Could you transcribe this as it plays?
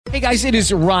Hey guys, it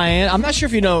is Ryan. I'm not sure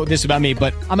if you know this about me,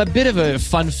 but I'm a bit of a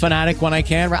fun fanatic when I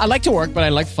can. I like to work, but I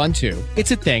like fun too.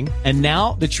 It's a thing. And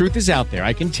now the truth is out there.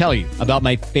 I can tell you about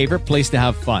my favorite place to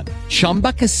have fun.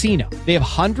 Chumba Casino. They have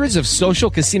hundreds of social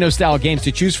casino style games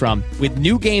to choose from with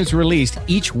new games released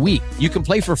each week. You can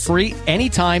play for free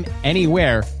anytime,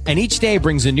 anywhere. And each day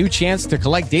brings a new chance to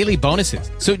collect daily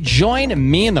bonuses. So join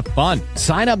me in the fun.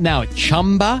 Sign up now at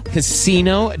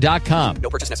ChumbaCasino.com. No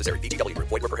purchase necessary. VGW.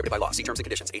 Void where prohibited by law. See terms and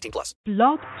conditions. 18+.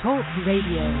 Blog Talk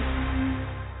Radio.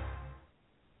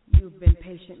 You've been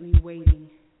patiently waiting,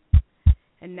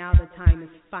 and now the time is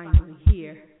finally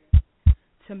here.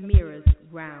 Tamira's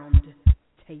round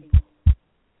table.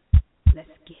 Let's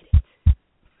get it.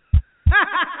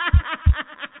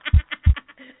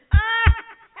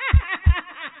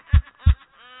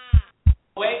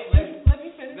 Wait, let me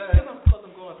finish because I'm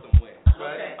going somewhere.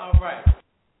 Right? Okay. All right.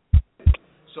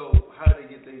 So how do they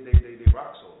get they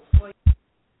rocks off? Well,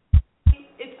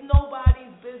 it's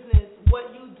nobody's business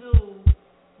what you do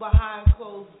behind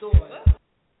closed doors.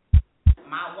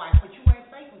 My wife, but you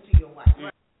ain't faithful to your wife.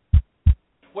 Right?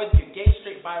 Whether you're gay,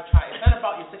 straight, bi, or tri, it's not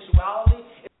about your sexuality.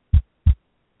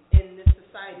 In this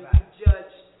society, we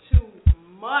judge too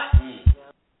much.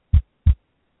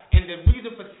 And the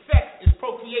reason for sex is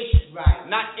procreation, right?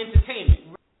 Not entertainment.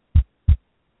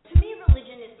 To me,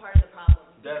 religion is part of the problem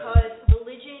because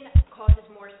religion causes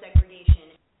more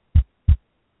segregation.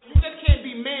 You just can't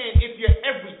be man if you're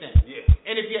everything. Yeah.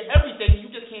 And if you're everything, you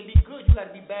just can't be good. You got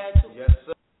to be bad too. Yes,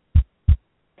 sir.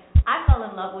 I fell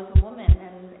in love with a woman,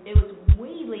 and it was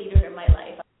way later in my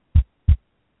life.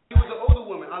 He was an older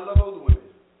woman. I love older women.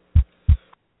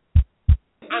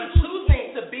 I'm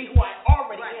choosing to be who I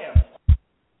already am.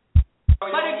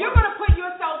 But if you're gonna put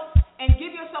yourself and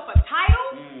give yourself a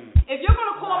title, if you're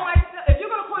gonna call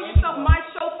yourself my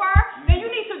chauffeur, then you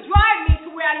need to drive me to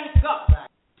where I need to go.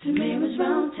 Tamira's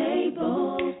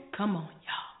Roundtable. Come on,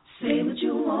 y'all. Say what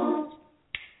you want.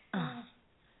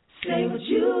 Say what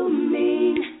you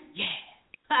mean. Yeah.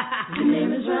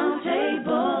 Tamira's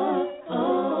Roundtable.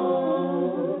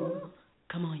 Oh.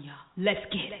 Come on, y'all. Let's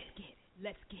get it.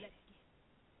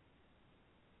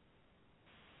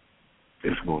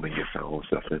 It's going against our own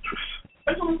self-interest.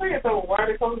 That's what I'm saying. So why are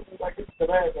they calling me like this is the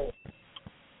bad thing?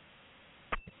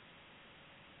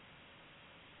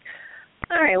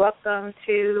 All right, welcome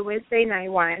to the Wednesday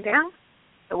Night Wind Down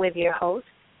with your hosts,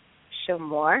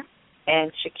 Shamor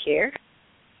and Shakir.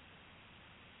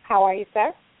 How are you,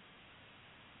 sir?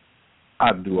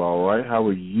 I do all right. How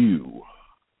are you?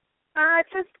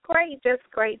 Just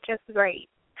great.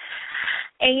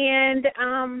 And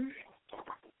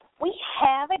we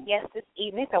have a guest this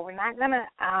evening, so we're not going to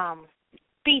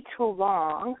be too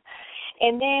long.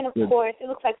 And then, of course, it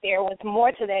looks like there was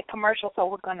more to that commercial, so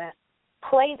we're going to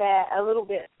play that a little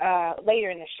bit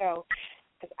later in the show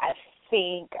because I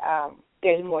think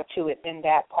there's more to it than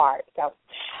that part. So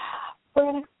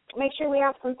we're going to make sure we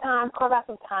have carve out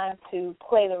some time to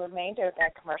play the remainder of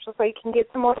that commercial so you can get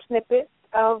some more snippets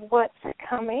of what's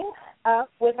coming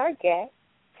up with our guest.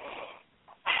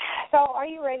 So are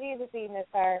you ready this evening,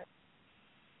 sir?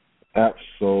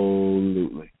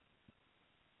 Absolutely.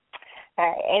 All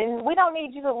right, and we don't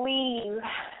need you to leave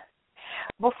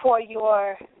before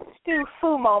your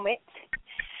stew-foo moment.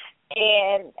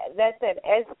 And that's an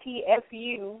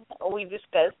STFU we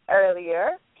discussed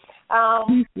earlier.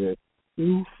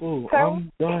 Stew-foo,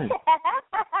 I'm done.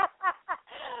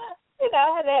 I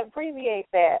had to abbreviate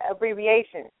that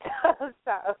abbreviation.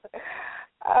 So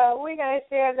we're going to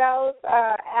share those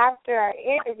after our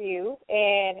interview.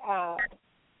 And,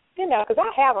 because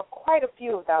I have quite a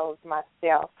few of those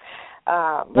myself. But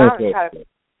I'm going to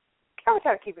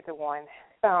try to keep it to one.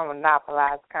 So I don't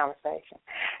monopolize the conversation.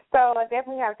 So I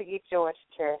definitely have to get yours,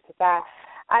 Chair, because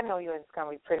I know yours is going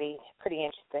to be pretty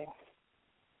interesting.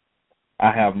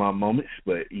 I have my moments,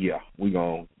 but, yeah, we're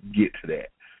going to get to that.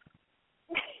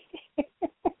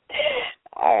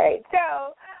 All right.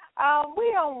 So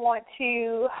we don't want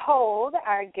to hold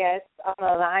our guests on the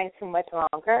line too much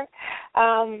longer.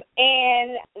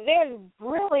 And there's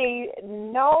really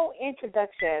no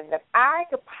introduction that I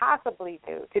could possibly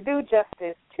do to do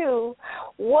justice to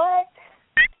what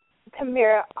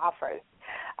Tamira offers.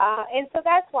 And so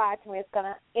that's why Tamira's going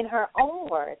to, in her own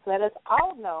words, let us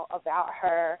all know about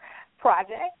her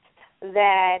project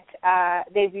that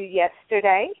debuted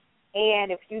yesterday.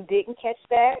 And if you didn't catch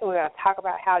that, we're going to talk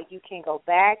about how you can go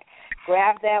back,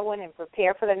 grab that one, and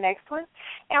prepare for the next one.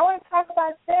 And I want to talk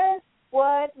about just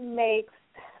what makes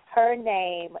her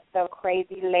name the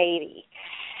Crazy Lady.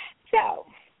 So,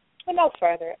 with no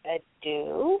further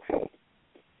ado,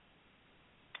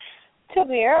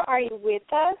 Tamira, are you with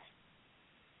us?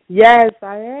 Yes,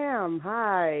 I am.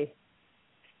 Hi.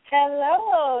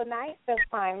 Hello, nice to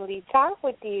finally talk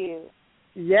with you.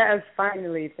 Yes,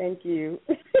 finally. Thank you.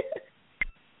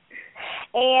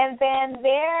 And then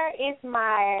there is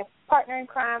my partner in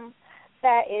crime,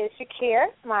 that is Shakir,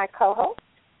 my co-host.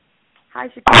 Hi,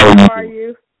 Shakir. How are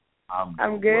you?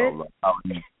 I'm good. Well, how are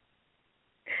you?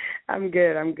 I'm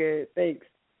good. I'm good. Thanks.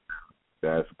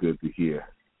 That's good to hear.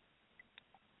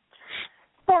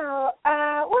 So,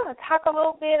 I want to talk a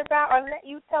little bit about, or let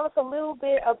you tell us a little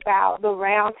bit about the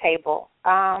Roundtable.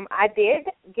 I did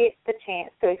get the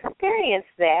chance to experience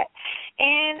that,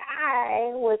 and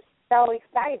I was so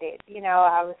excited. You know,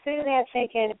 I was sitting there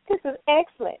thinking, this is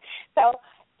excellent. So,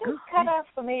 just kind of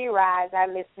familiarize our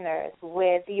listeners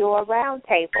with your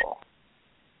Roundtable.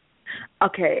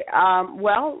 Okay.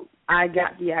 Well, I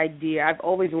got the idea. I've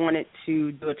always wanted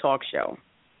to do a talk show.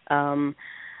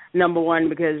 Number one,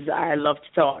 because I love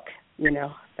to talk. You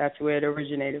know, that's where it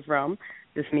originated from.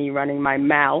 Just me running my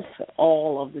mouth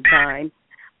all of the time.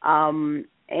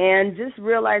 And just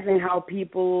realizing how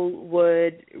people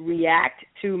would react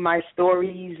to my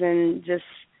stories and just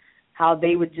how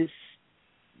they would just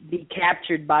be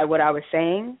captured by what I was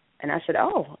saying. And I said,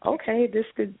 oh, okay, this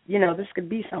could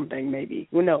be something maybe.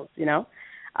 Who knows, you know?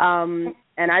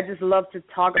 And I just love to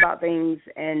talk about things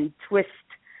and twist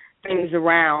things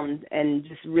around and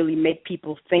just really make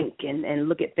people think and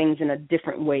look at things in a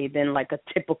different way than like a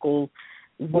typical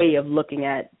way of looking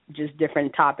at just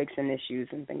different topics and issues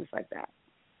and things like that.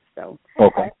 So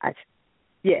I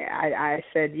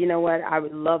said, you know what, I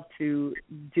would love to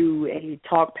do a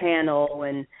talk panel.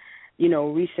 And, you know,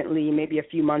 recently, maybe a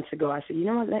few months ago, I said, you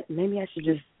know what, maybe I should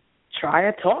just try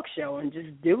a talk show and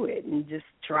just do it and just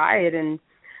try it. And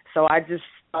so I just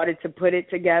started to put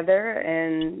it together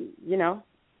and, you know,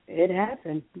 it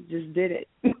happened. Just did it.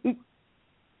 And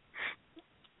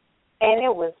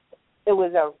it was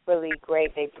a really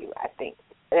great debut, I think.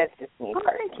 That's just me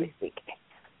personally speaking.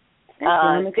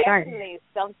 I'm excited. Definitely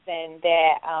something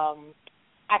that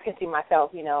I can see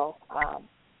myself, you know,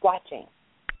 watching.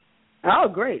 Oh,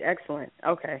 great. Excellent.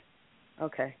 Okay. So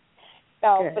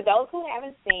good. For those who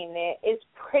haven't seen it, it's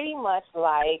pretty much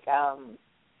like a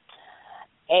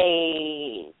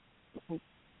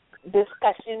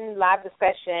live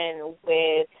discussion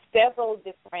with several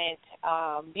different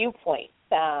viewpoints.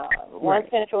 One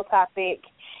central topic,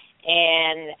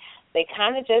 and they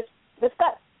kind of just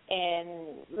discuss and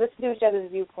listen to each other's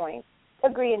viewpoints,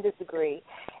 agree and disagree.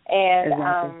 And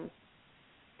exactly.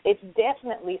 It's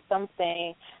definitely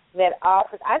something that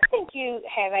offers, I think you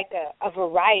have like a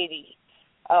variety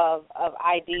of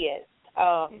ideas.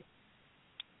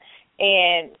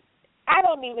 And I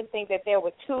don't even think that there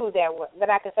were two that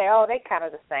I could say, oh, they kind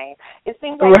of the same. It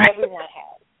seems like everyone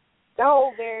has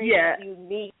so very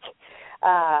unique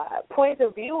points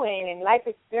of viewing and life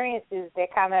experiences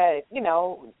that kind of, you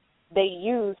know, they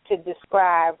use to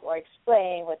describe or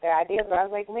explain what their ideas are. I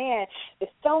was like, man,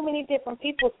 there's so many different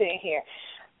people sitting here.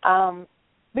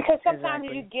 Because sometimes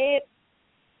you get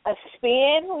a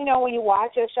spin, you know, when you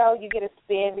watch a show, you get a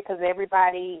spin because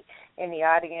everybody in the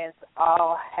audience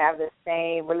all have the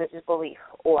same religious belief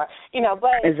or, you know,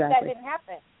 but that didn't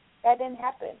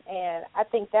happen. And I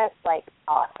think that's, like,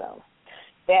 awesome.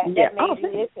 That made you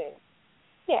listen.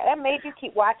 Yeah, that made you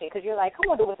keep watching because you're like, I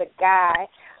wonder what the guy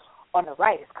on the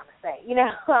right is going to say. You know,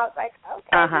 I was like,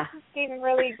 okay, this is getting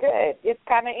really good. It's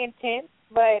kind of intense,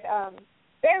 but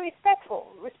very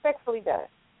respectfully done.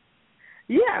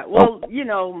 Yeah, well, you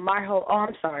know, my whole,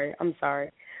 I'm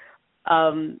sorry.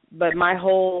 But my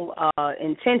whole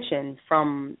intention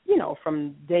from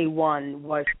day one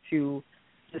was to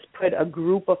just put a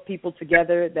group of people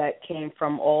together that came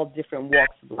from all different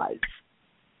walks of life.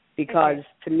 Because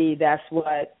to me, that's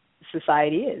what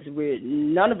society is.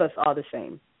 None of us are the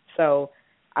same. So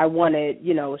I wanted,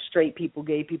 you know, straight people,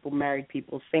 gay people, married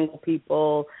people, single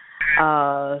people,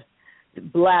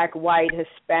 black, white,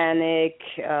 Hispanic,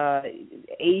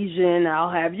 Asian. I'll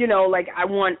have, you know, like I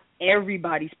want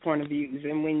everybody's point of views.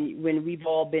 And when we've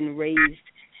all been raised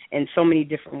in so many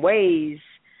different ways,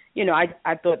 you know,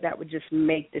 I thought that would just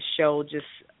make the show just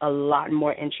a lot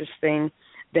more interesting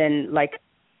than like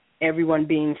everyone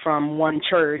being from one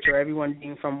church or everyone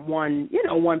being from one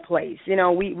place. You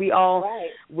know, we all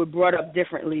were brought up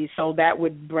differently, so that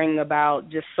would bring about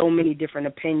just so many different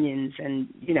opinions and,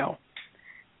 you know,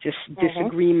 just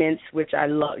disagreements, which I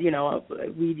love. You know,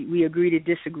 we agree to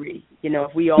disagree. You know,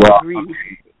 if we all agree.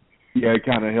 Yeah, it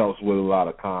kind of helps with a lot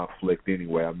of conflict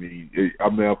anyway. I mean,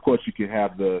 of course you can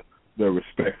have the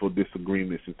respectful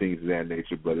disagreements and things of that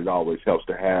nature, but it always helps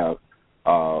to have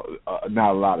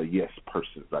not a lot of yes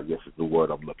persons, I guess is the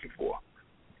word I'm looking for.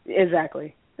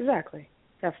 Exactly.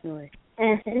 Definitely.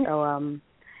 Mm-hmm. So,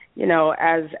 you know,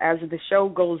 as the show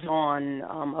goes on,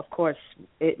 of course,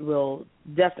 it will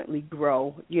definitely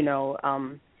grow. You know,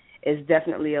 it's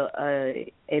definitely a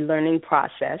learning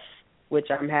process, which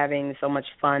I'm having so much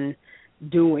fun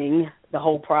doing the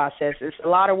whole process. It's a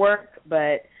lot of work,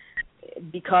 but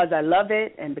because I love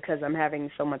it and because I'm having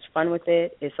so much fun with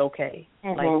it, it's okay.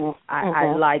 Mm-hmm. Like,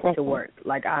 I like to work.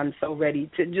 Like, I'm so ready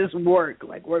to just work,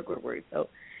 like work. So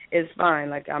it's fine.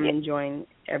 Like, I'm enjoying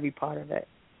every part of it,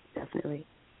 definitely.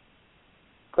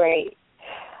 Great.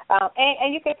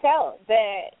 And you could tell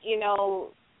that, you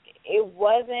know, it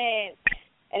wasn't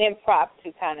an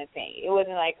impromptu kind of thing. It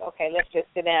wasn't like, okay, let's just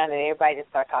sit down and everybody just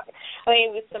start talking. I mean,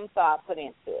 it was some thought put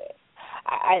into it.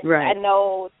 I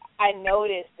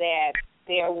noticed that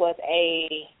there was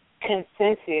a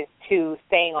consensus to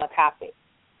staying on topic.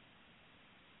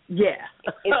 Yeah.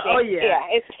 Yeah.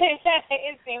 It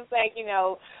seems like, you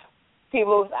know,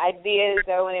 people's ideas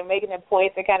or when they're making their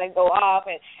points, they kind of go off,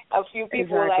 and a few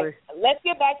people were like, let's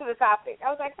get back to the topic. I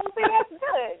was like, okay, that's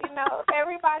good. You know,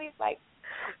 everybody's like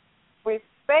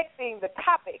respecting the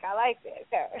topic. I like that.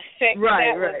 So,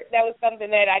 that was something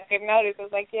that I could notice. I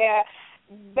was like, yeah,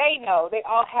 they know. They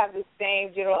all have the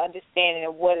same general understanding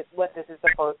of what this is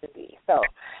supposed to be. So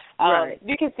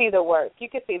you can see the work. You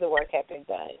can see the work have been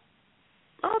done.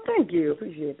 Oh, thank you.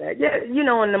 Appreciate that. Yeah, you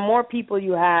know, and the more people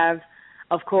you have,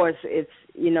 of course, it's,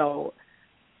 you know,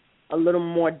 a little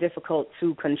more difficult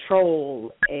to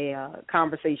control a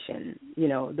conversation, you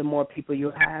know, the more people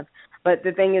you have. But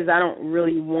the thing is, I don't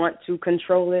really want to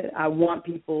control it. I want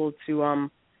people to,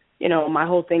 you know, my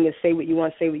whole thing is say what you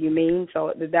want, say what you mean.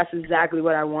 So that's exactly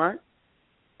what I want.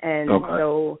 And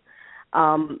so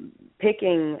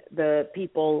picking the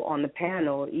people on the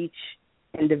panel, each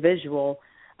individual,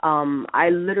 I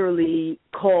literally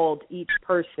called each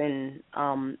person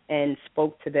and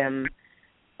spoke to them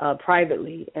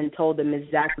privately and told them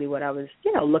exactly what I was,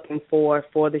 you know, looking for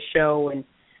the show and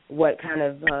what kind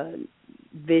of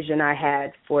vision I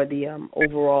had for the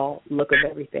overall look of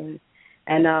everything.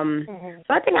 And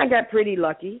so I think I got pretty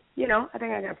lucky, you know. I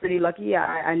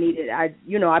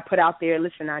put out there,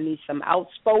 listen, I need some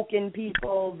outspoken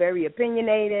people, very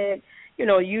opinionated. You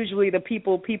know, usually the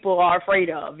people are afraid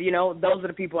of, you know, those are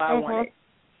the people I wanted.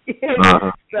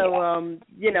 So,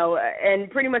 you know,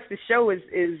 and pretty much the show is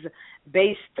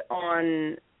based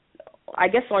on, I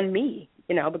guess, on me,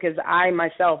 you know, because I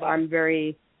myself, I'm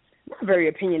not very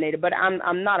opinionated, but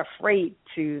I'm not afraid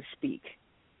to speak,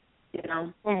 you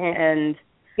know. And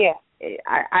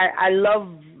I love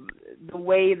the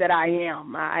way that I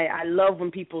am. I love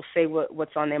when people say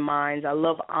what's on their minds. I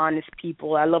love honest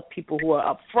people. I love people who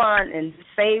are upfront and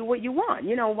say what you want.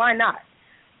 You know, why not?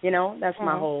 You know, that's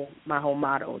my whole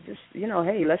motto. Just, you know,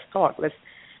 hey, let's talk.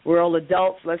 We're all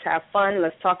adults. Let's have fun.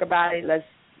 Let's talk about it. Let's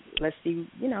see,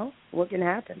 you know, what can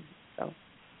happen. So.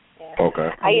 Okay.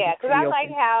 Because I like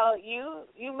how you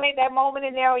made that moment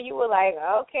in there where you were like,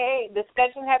 okay,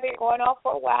 discussions have been going on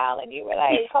for a while, and you were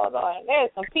like, hold on,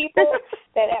 there's some people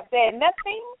that have said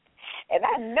nothing, and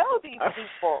I know these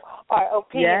people are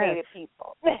opinionated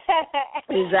people. Exactly.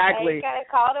 And you kind of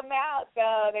called them out,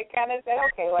 so they kind of said,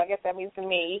 okay, well, I guess that means to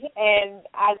me. And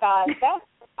I thought that's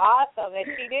awesome that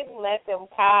she didn't let them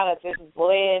kind of just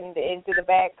blend into the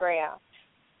background.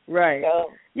 Right.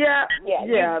 So, you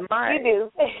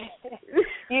do.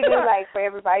 You do like for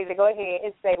everybody to go ahead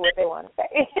and say what they want to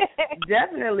say.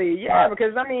 Definitely, yeah,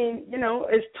 because I mean, you know,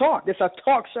 it's talk. It's a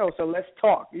talk show, so let's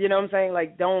talk. You know what I'm saying?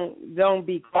 Like, don't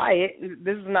be quiet.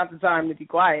 This is not the time to be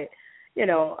quiet. You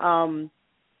know, and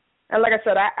like I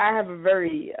said, I have a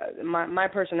very my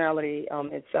personality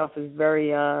itself is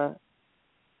very how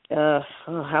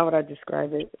would I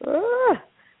describe it?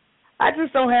 I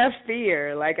just don't have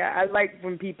fear. Like, I like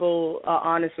when people are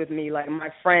honest with me. Like, my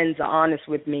friends are honest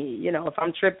with me. You know, if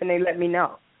I'm tripping, they let me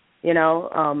know. You know,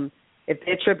 if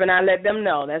they're tripping, I let them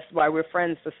know. That's why we're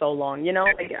friends for so long. You know,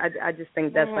 like, I just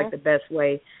think that's, like, the best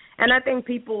way. And I think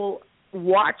people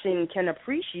watching can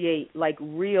appreciate, like,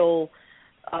 real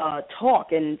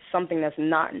talk and something that's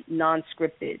not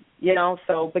non-scripted, you know?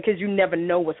 So, because you never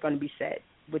know what's going to be said,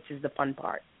 which is the fun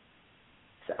part.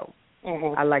 So,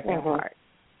 I like that part.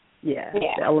 Yeah,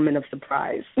 the element of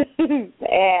surprise. So,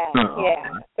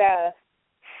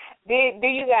 do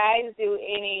you guys do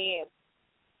any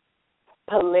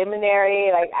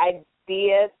preliminary, like,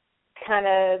 idea kind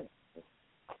of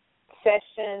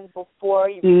sessions before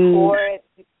you record?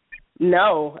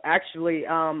 No, actually,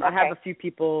 I have a few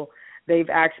people.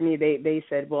 They've asked me. They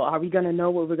said, "Well, are we going to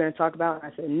know what we're going to talk about?"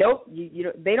 And I said, "Nope.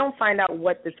 They don't find out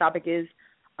what the topic is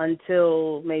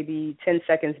until maybe 10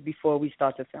 seconds before we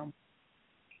start to film."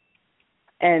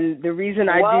 And the reason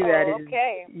I do that is,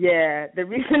 the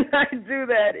reason I do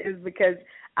that is because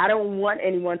I don't want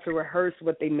anyone to rehearse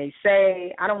what they may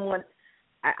say. I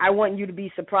want you to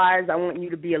be surprised. I want you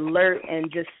to be alert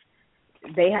and just,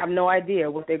 they have no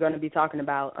idea what they're going to be talking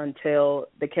about until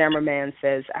the cameraman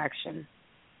says action.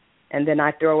 And then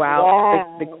I throw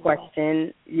out the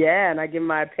question, and I give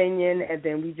my opinion, and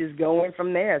then we just go in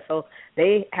from there. So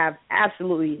they have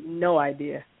absolutely no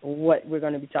idea what we're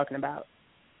going to be talking about.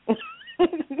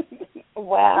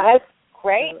 Wow, that's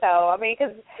great, though. I mean,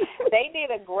 because they did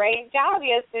a great job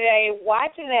yesterday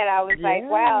watching that. I was like,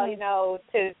 wow,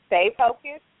 to stay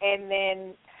focused. And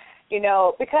then,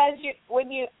 because when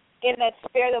you in that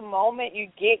spare of the moment, you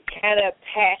get kind of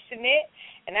passionate.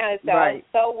 And I was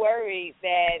so worried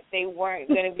that they weren't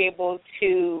going to be able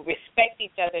to respect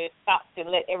each other's thoughts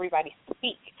and let everybody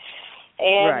speak.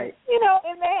 And,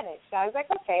 it managed. I was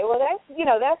like, okay, well,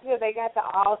 that's good. They got to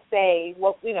all say,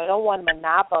 don't want to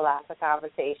monopolize the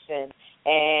conversation.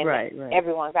 And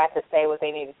everyone got to say what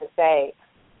they needed to say.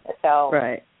 So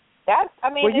that's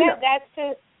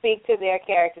to speak to their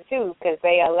character, too, because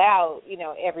they allow,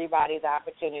 everybody the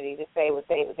opportunity to say what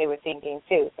they were thinking,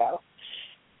 too, so.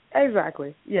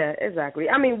 Exactly. Yeah, exactly.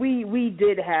 I mean, we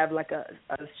did have like a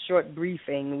short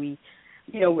briefing.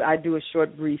 I do a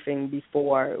short briefing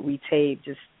before we tape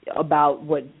just about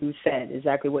what you said,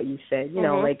 exactly what you said.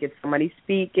 Like if somebody's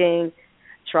speaking,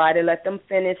 try to let them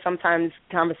finish. Sometimes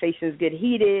conversations get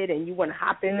heated and you want to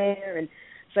hop in there and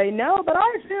say, no, but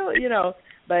I feel,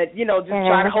 but, just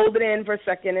try to hold it in for a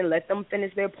second and let them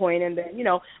finish their point. And then,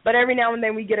 but every now and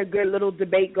then we get a good little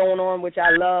debate going on, which I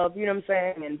love, you know what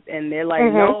I'm saying? And they're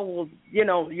like, no, well,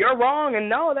 you're wrong. And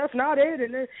no, that's not it.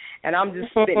 And I'm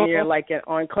just sitting here like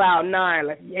on cloud nine,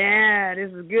 like, yeah,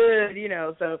 this is good,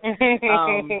 So,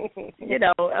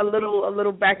 a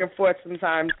little back and forth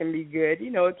sometimes can be good.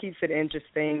 It keeps it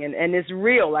interesting. And it's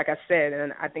real, like I said,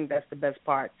 and I think that's the best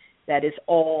part, that it's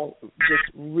all just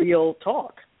real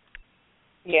talk.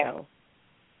 Yeah. So,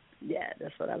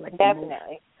 that's what I like.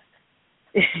 Definitely.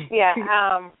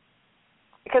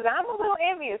 Because I'm a little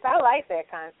envious. I like that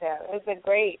concept. It's a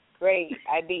great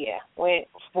idea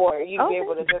for you to be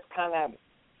able to just kind of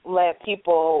let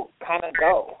people kind of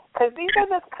go. Because these are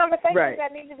the conversations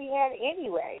that need to be had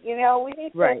anyway. We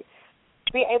need to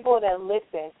be able to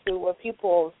listen to where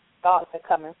people's thoughts are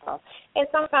coming from. And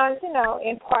sometimes,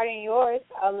 imparting yours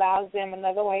allows them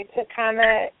another way to kind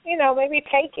of, maybe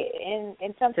take it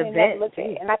and something that looks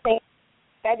at. And I think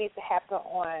that needs to happen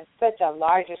on such a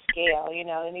larger scale.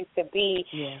 It needs to be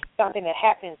something that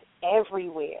happens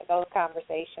everywhere, those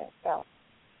conversations. So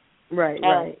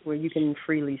Right, where you can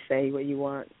freely say what you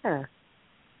want. Yeah,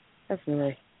 that's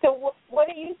nice. So what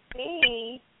do you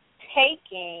see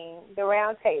taking the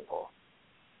Roundtable?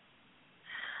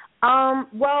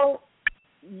 Well,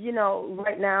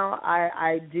 right now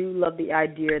I do love the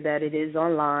idea that it is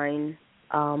online,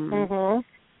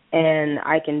 and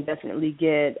I can definitely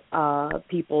get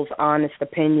people's honest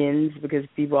opinions because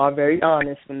people are very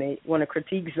honest when they want to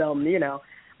critique something,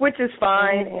 which is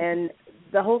fine. And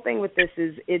the whole thing with this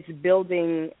is it's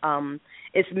building,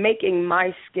 it's making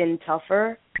my skin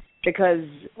tougher because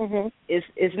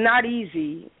it's not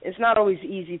easy. It's not always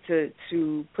easy to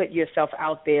put yourself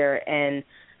out there and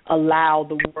allow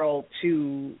the world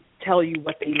to tell you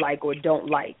what they like or don't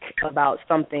like about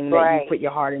something that you put your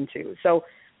heart into. So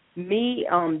me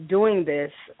doing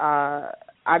this,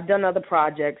 I've done other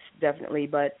projects definitely,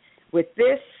 but with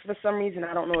this, for some reason,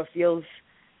 I don't know, it feels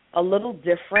a little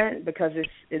different because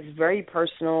it's very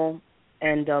personal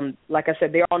and like I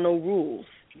said, there are no rules,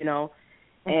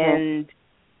 and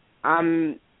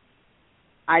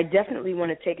I definitely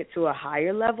want to take it to a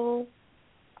higher level.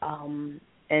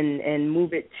 And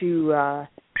move it to,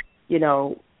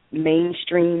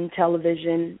 mainstream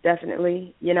television,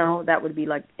 definitely. That would be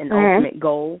like an ultimate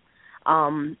goal.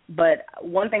 But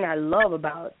one thing I love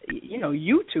about,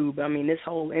 YouTube, I mean, this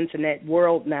whole internet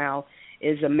world now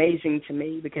is amazing to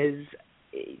me because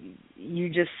you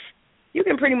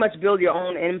can pretty much build your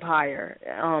own empire.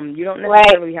 You don't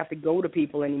necessarily have to go to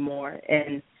people anymore.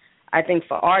 And I think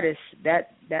for artists, that's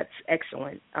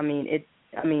excellent.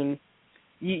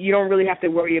 You don't really have to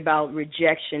worry about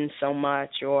rejection so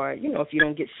much or, if you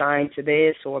don't get signed to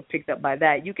this or picked up by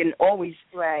that. You can always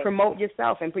promote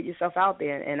yourself and put yourself out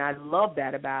there. And I love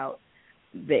that about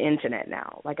the Internet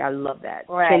now. Like, I love that.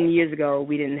 10 years ago,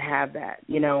 we didn't have that,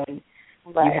 and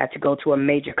you had to go to a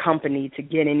major company to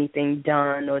get anything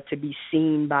done or to be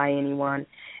seen by anyone.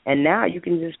 And now you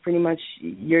can just pretty much,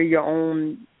 you're your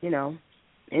own,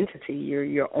 entity. You're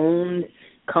your own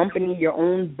company, your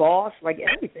own boss, like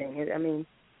everything.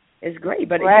 It's great.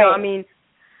 But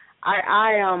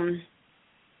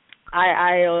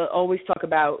I always talk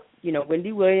about,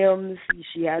 Wendy Williams.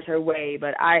 She has her way,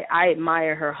 but I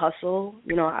admire her hustle.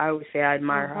 I always say I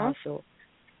admire her hustle,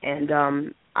 and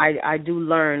I do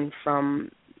learn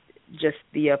from just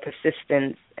the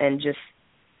persistence and just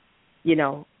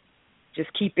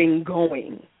keeping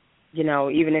going.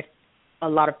 Even if a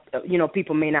lot of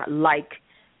people may not like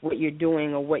what you're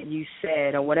doing or what you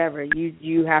said or whatever,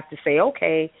 you have to say,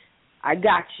 okay, I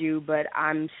got you, but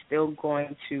I'm still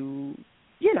going to,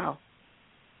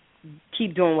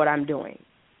 keep doing what I'm doing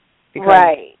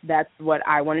because that's what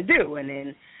I want to do. And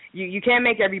then you can't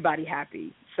make everybody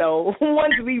happy. So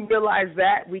once we realize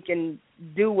that, we can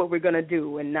do what we're going to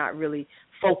do and not really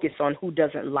focus on who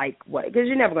doesn't like what, because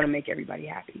you're never going to make everybody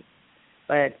happy.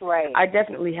 But I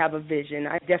definitely have a vision.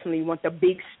 I definitely want the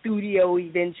big studio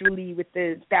eventually with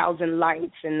the 1,000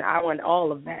 lights, and I want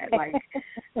all of that. Like,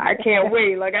 I can't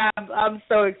wait. Like, I'm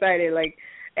so excited. Like,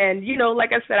 and like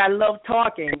I said, I love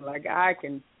talking. Like,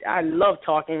 I love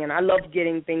talking, and I love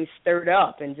getting things stirred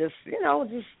up and just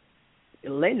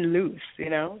letting loose.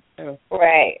 So,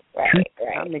 right.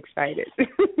 I'm excited.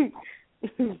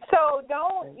 So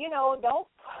don't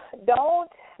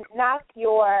knock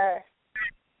your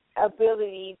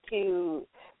ability to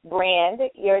brand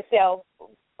yourself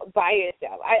by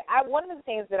yourself. I one of the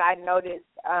things that I noticed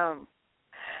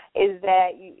is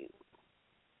that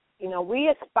we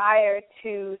aspire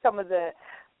to some of the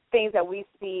things that we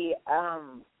see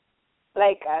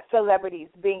like celebrities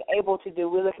being able to do.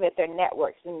 We're looking at their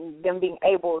networks and them being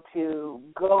able to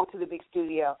go to the big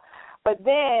studio, but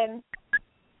then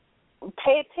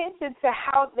pay attention to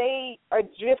how they are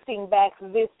drifting back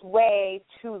this way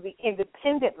to the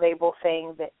independent label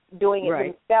thing, that doing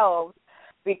it themselves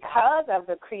because of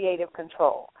the creative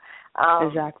control.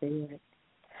 Exactly.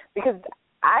 Because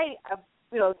I,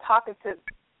 talking to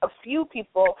a few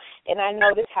people, and I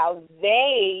noticed how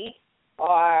they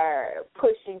are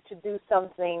pushing to do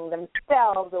something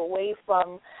themselves away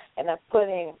from, and I'm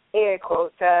putting air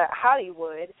quotes,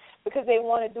 Hollywood, because they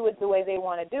want to do it the way they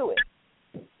want to do it.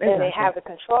 And they have the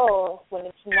control when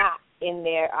it's not in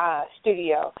their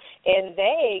studio. And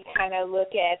they kind of look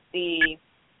at the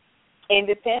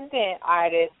independent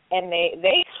artists, and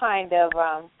they kind of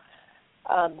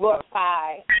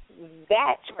glorify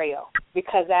that trail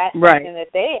because that's something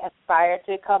that they aspire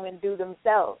to come and do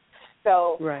themselves.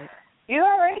 So you're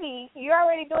already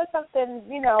doing something,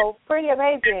 pretty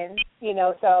amazing,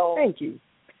 so. Thank you.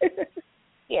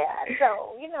 Yeah,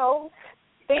 so,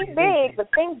 think big, but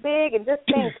think big and just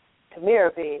think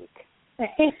Tamira big.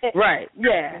 Right,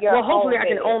 yeah. Well, hopefully I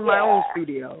can own my own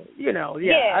studio.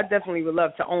 I definitely would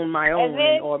love to own my own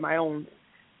or my own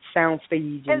sound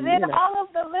stage. And then all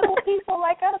of the little people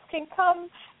like us can come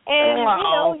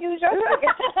and, use your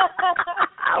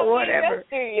whatever. Use your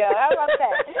studio. How about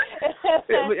that?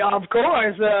 Of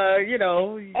course,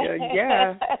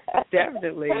 yeah,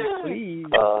 definitely, please,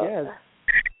 yes.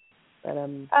 But,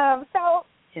 so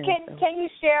can you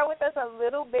share with us a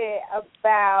little bit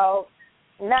about,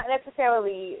 not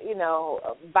necessarily,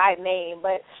 by name,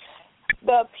 but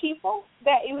the people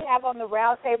that you have on the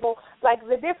round table, like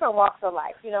the different walks of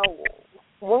life?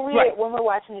 When we're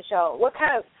watching the show, what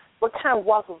kind of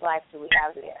walks of life do we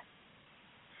have there?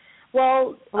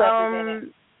 Well,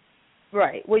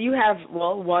 right. Well, you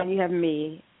have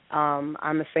me. I'm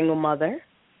a single mother.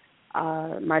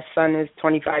 My son is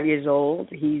 25 years old.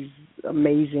 He's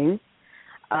amazing.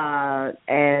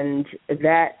 And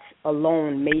that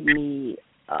alone made me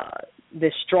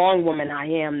the strong woman I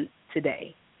am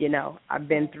today. I've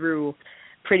been through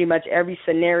pretty much every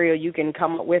scenario you can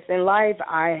come up with in life.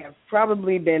 I have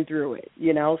probably been through it,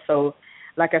 So,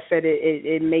 like I said,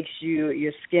 it makes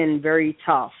your skin very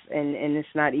tough, and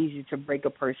it's not easy to break a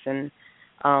person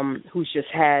who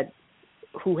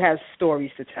has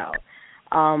stories to tell.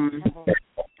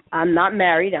 I'm not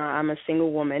married. I'm a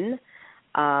single woman.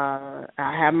 I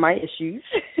have my issues,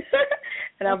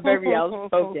 and I'm very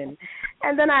outspoken.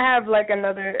 And then I have like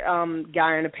another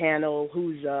guy on the panel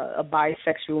who's a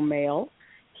bisexual male.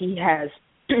 He has,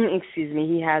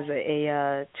 he has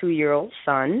a 2-year-old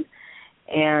son,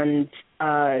 and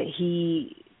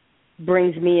he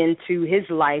brings me into his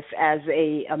life as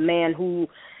a man who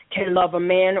can love a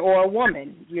man or a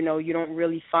woman. You don't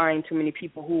really find too many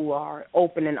people who are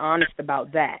open and honest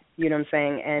about that. You know what I'm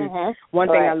saying? And one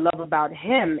thing I love about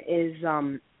him is,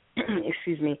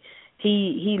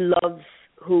 he loves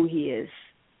who he is,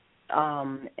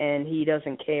 and he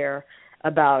doesn't care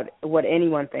about what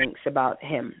anyone thinks about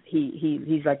him.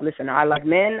 He's like, listen, I like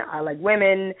men, I like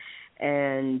women,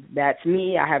 and that's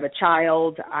me. I have a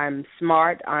child. I'm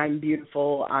smart. I'm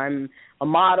beautiful. I'm a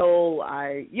model.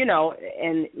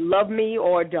 And love me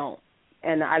or don't.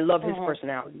 and I love his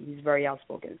personality. He's very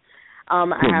outspoken. I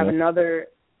have another.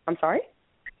 I'm sorry.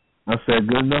 I said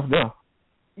good enough though.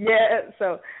 Yeah.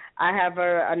 So I have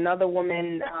another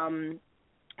woman,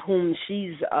 whom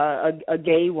she's a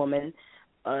gay woman.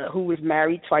 Who was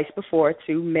married twice before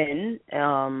to men.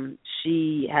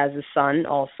 She has a son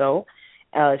also.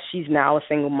 She's now a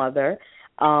single mother.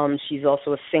 She's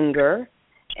also a singer.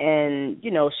 And, you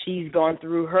know, she's gone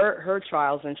through her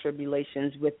trials and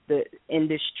tribulations with the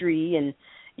industry. And,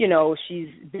 you know, she's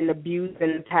been abused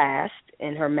in the past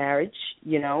in her marriage,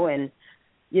 you know, and,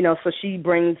 you know, so she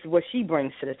brings what she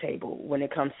brings to the table when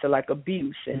it comes to, like,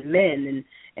 abuse and men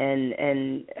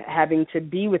and having to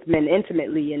be with men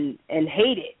intimately and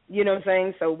hate it, you know what I'm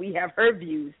saying? So we have her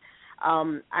views.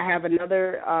 I have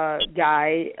another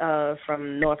guy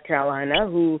from North Carolina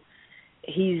who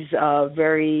he's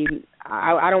very,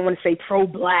 I don't want to say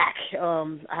pro-black,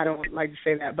 I don't like to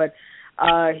say that, but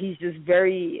he's just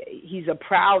he's a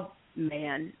proud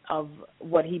man of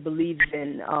what he believes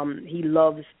in. He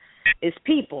loves his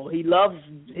people. He loves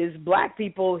his black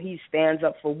people. He stands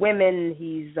up for women.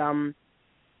 He's,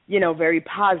 you know, very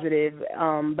positive.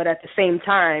 But at the same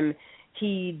time,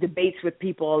 he debates with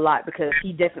people a lot because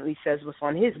he definitely says what's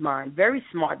on his mind. Very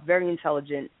smart, very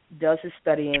intelligent, does his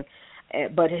studying.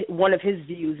 But one of his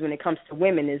views when it comes to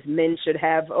women is men should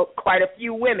have quite a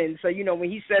few women. So, you know, when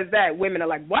he says that, women are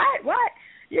like, what?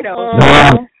 You know,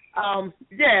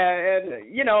 yeah,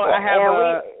 and, you know, I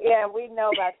have we know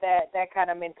about that kind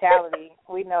of mentality.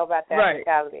 We know about that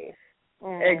mentality.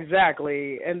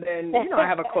 Exactly. And then, you know, I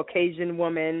have a Caucasian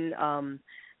woman.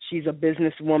 She's a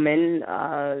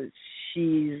businesswoman.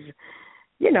 She's,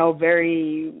 you know,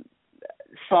 very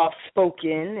soft-spoken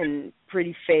and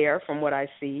pretty fair from what I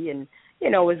see. And, you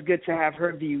know, it's good to have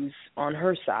her views on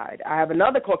her side. I have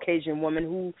another Caucasian woman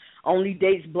who only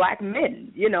dates black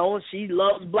men. You know, she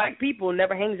loves black people,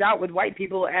 never hangs out with white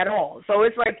people at all. So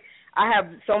it's like I have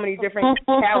so many different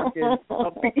characters.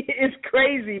 It's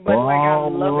crazy, but like I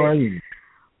love it.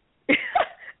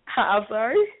 I'm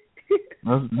sorry.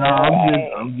 No,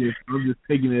 I'm just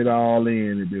taking it all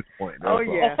in at this point. Oh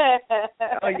yeah,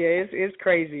 it's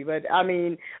crazy, but I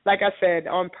mean, like I said,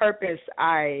 on purpose,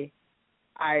 I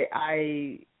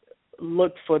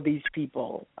looked for these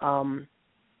people.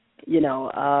 You know,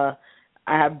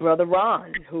 I have Brother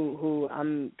Ron, who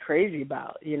I'm crazy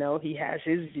about. You know, he has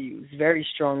his views, very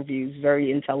strong views,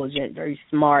 very intelligent, very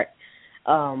smart.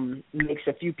 Makes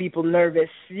a few people nervous,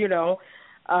 you know.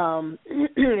 And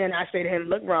I say to him,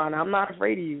 look, Ron, I'm not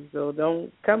afraid of you, so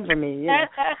don't come for me. You know?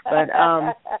 But,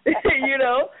 you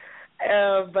know,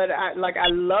 but I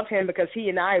love him because he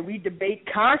and we debate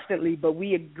constantly, but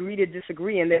we agree to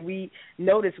disagree, and that we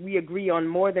notice we agree on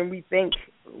more than we think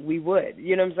we would.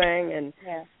 You know what I'm saying? And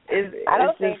I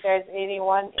don't think there's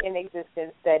anyone in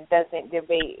existence that doesn't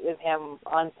debate with him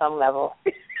on some level.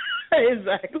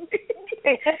 Exactly.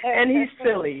 And he's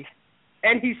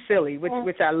silly,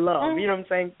 which I love. You know what I'm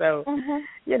saying? So,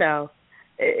 you know,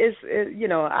 it's you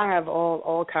know, I have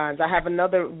all kinds. I have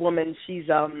another woman. She's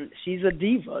a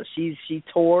diva. She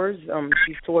tours.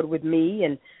 She's toured with me,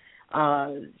 and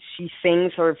she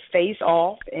sings her face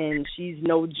off, and she's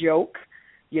no joke.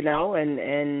 You know,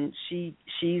 and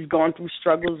she's gone through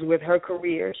struggles with her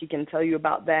career. She can tell you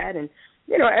about that, and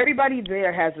you know, everybody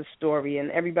there has a story,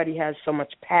 and everybody has so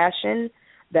much passion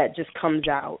that just comes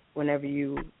out whenever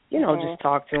you know, just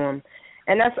talk to them.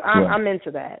 And I'm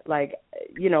into that. Like,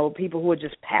 you know, people who are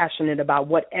just passionate about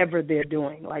whatever they're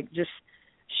doing. Like, just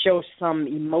show some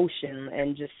emotion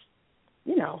and just,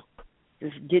 you know,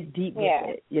 just get deep with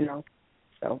it, you know.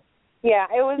 So. Yeah,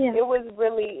 it was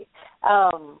really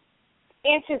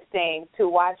interesting to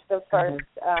watch the first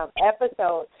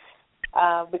episode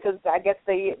because I guess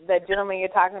the gentleman you're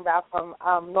talking about from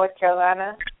North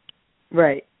Carolina.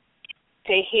 Right.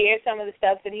 To hear some of the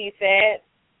stuff that he said,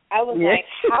 I was like,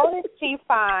 how did she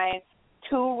find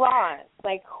two Rons?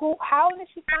 Like, how did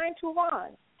she find two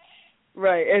Rons?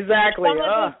 Right, exactly. Some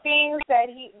of the things that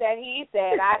he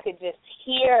said, I could just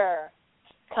hear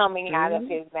coming out of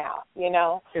his mouth, you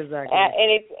know? Exactly.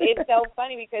 And it's so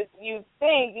funny because you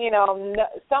think, you know,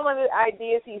 some of the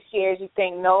ideas he shares, you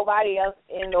think nobody else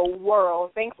in the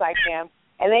world thinks like him,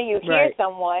 and then you hear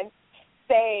someone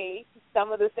say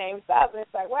some of the same stuff, and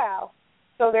it's like, wow.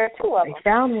 So there are two of them. I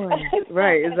found one.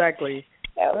 Right, exactly.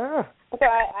 So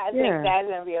I think that's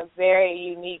going to be a very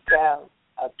unique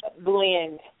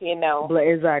blend, you know.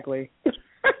 Exactly.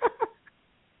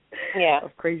 Yeah.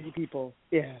 Of crazy people.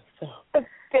 Yeah. So.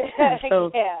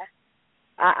 Yeah.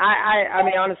 I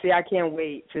mean, honestly, I can't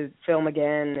wait to film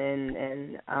again,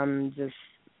 and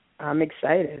I'm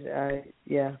excited.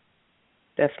 Yeah,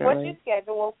 definitely. What's your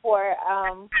schedule for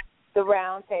the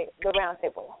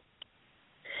Roundtable?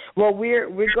 Well, we're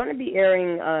going to be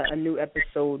airing a new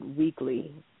episode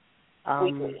weekly.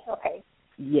 Weekly, okay.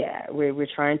 Yeah, we're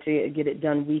trying to get it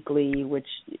done weekly, which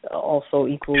also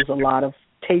equals a lot of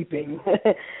taping.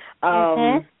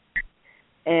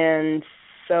 And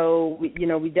so, we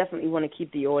definitely want to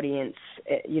keep the audience.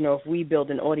 If we build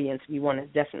an audience, we want to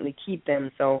definitely keep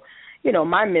them. So,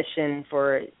 my mission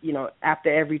for,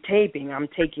 after every taping, I'm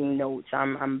taking notes.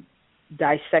 I'm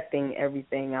dissecting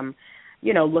everything. I'm,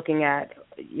 looking at,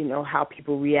 how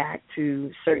people react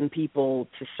to certain people,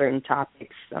 to certain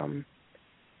topics, to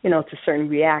certain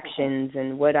reactions,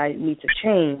 and what I need to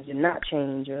change and not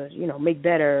change, or, make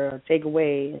better or take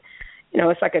away.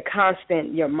 It's like a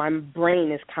constant, my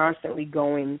brain is constantly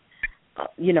going,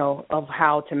 of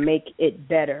how to make it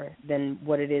better than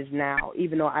what it is now.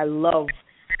 Even though I love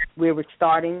where we're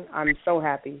starting, I'm so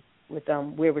happy with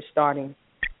where we're starting.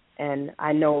 And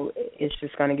I know it's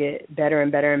just going to get better and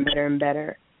better and better and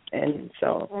better. And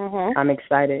so I'm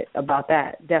excited about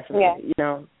that, definitely,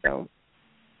 so.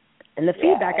 And the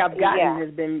feedback I've gotten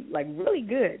has been, like, really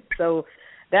good. So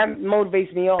that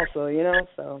motivates me also,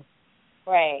 so.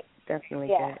 Right. Definitely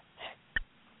good.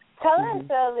 Tell us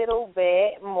a little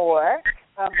bit more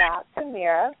about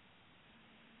Tamira.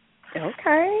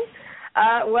 Okay.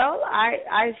 Well,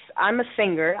 I'm a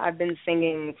singer. I've been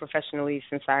singing professionally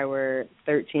since I was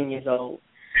 13 years old.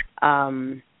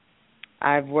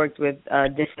 I've worked with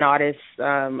different artists,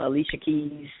 Alicia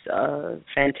Keys,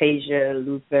 Fantasia,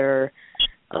 Luther,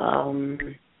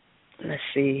 let's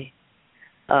see,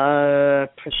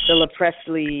 Priscilla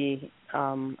Presley,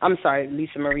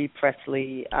 Lisa Marie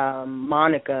Presley,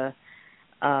 Monica,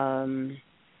 Anthony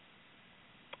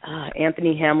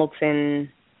Hamilton,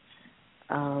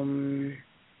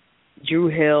 Drew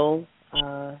Hill,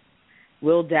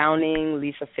 Will Downing,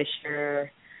 Lisa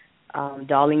Fisher,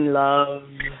 Darlene Love.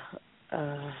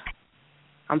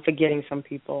 I'm forgetting some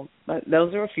people, but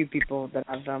those are a few people that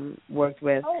I've worked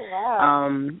with. Oh,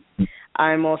 wow.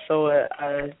 I'm also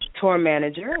a tour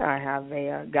manager. I have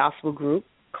a gospel group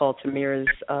called Tamira's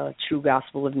True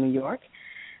Gospel of New York.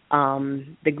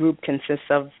 The group consists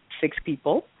of 6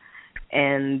 people,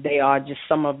 and they are just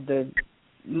some of the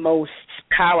most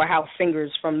powerhouse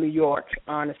singers from New York,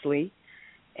 honestly.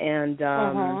 And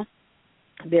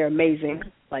they're amazing.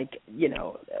 Like,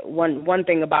 one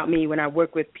thing about me when I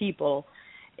work with people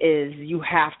is you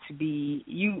have to be,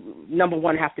 number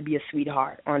one, have to be a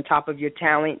sweetheart. On top of your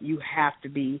talent, you have to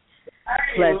be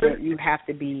pleasant. You have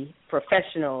to be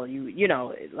professional.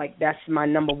 Like, that's my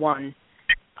number one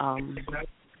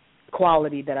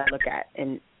quality that I look at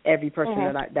in every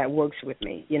person that works with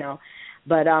me,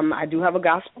 But I do have a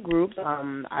gospel group.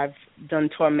 I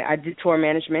did tour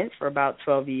management for about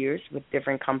 12 years with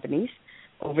different companies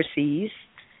overseas.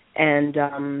 And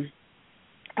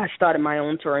I started my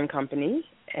own touring company,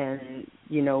 and,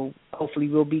 hopefully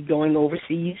we'll be going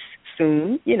overseas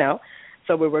soon,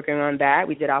 So we're working on that.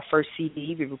 We did our first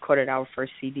CD. We recorded our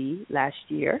first CD last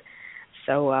year.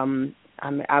 So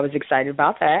I was excited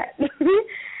about that.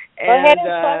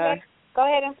 Go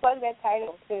ahead and plug that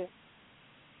title, too.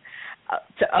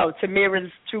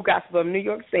 Tamira's True Gospel of New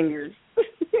York Singers.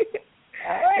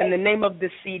 All right. And the name of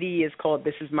this CD is called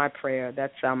This Is My Prayer.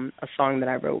 That's a song that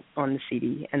I wrote on the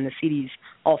CD. And the CD's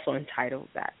also entitled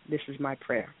that, This Is My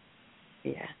Prayer.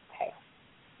 Yeah. Okay.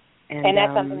 And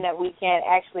that's something that we can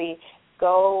actually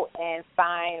go and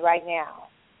find right now,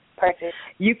 purchase.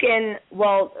 You can,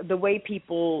 the way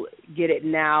people get it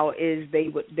now is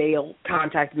they'll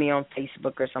contact me on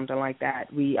Facebook or something like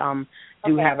that. We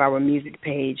do have our music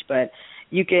page, but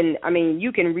you can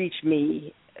reach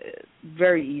me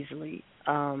very easily.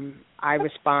 I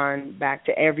respond back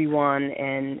to everyone,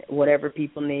 and whatever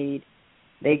people need,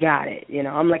 they got it.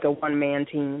 I'm like a one-man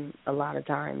team a lot of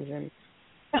times, and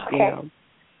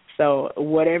so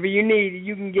whatever you need,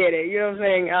 you can get it. You know what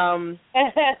I'm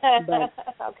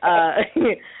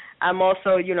saying? I'm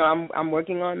also, I'm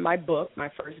working on my book, my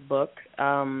first book.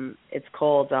 It's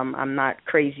called I'm Not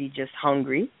Crazy, Just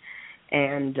Hungry,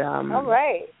 and all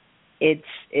right. It's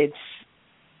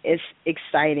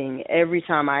exciting. Every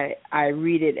time I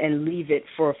read it and leave it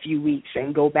for a few weeks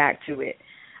and go back to it,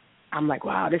 I'm like,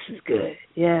 wow, this is good.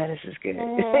 Yeah, this is good.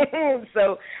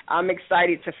 So I'm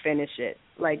excited to finish it.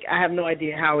 Like, I have no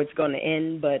idea how it's going to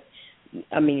end, but,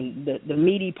 the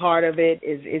meaty part of it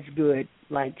is good.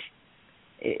 Like,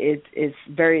 it's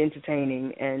very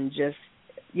entertaining, and just,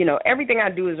 everything I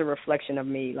do is a reflection of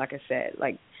me, like I said.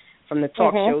 Like, from the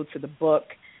talk show to the book,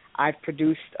 I've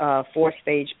produced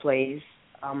 4-stage plays.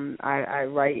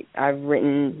 I've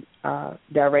written,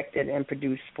 directed, and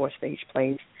produced 4-stage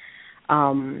plays,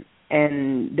 and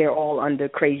they're all under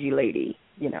KRAZYLADY.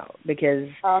 because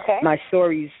my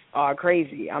stories are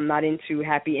crazy. I'm not into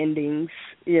happy endings,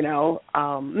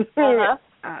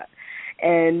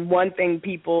 and one thing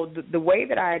people, the way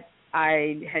that I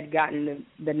had gotten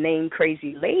the name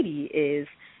Crazy Lady is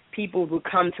people would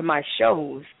come to my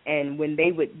shows, and when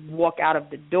they would walk out of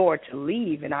the door to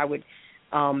leave, and I would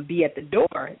be at the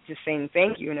door just saying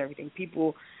thank you and everything,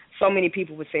 so many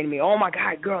people would say to me, "Oh my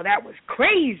God, girl, that was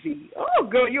crazy. Oh,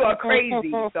 girl, you are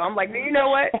crazy." So I'm like, you know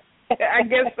what? I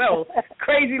guess so.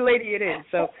 Crazy Lady it is.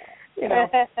 So,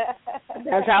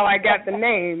 that's how I got the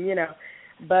name,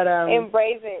 But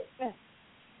embrace it.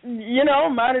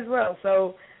 Might as well.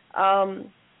 So,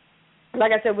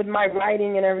 like I said, with my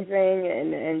writing and everything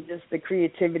and just the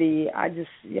creativity, I just,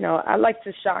 I like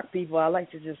to shock people. I like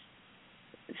to just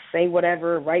say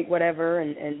whatever, write whatever,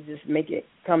 and just make it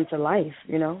come to life,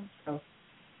 So,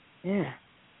 yeah.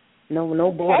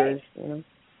 No borders,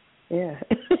 Yeah.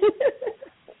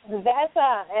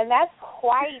 That's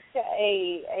quite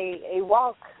a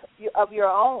walk of your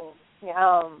own.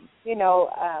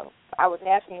 I was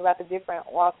asking you about the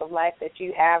different walks of life that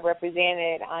you have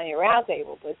represented on your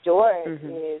roundtable, but yours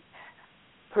is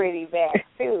pretty vast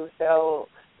too. So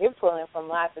you're pulling from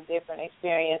lots of different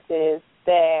experiences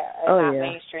that are not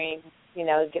mainstream.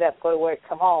 Get up, go to work,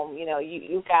 come home. You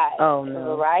got a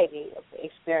variety of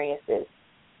experiences.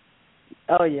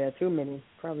 Oh yeah, too many.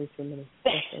 Probably too many.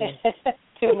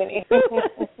 Too many.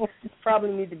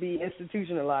 Probably need to be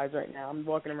institutionalized right now. I'm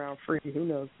walking around free. Who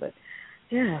knows? But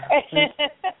yeah.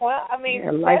 Well, I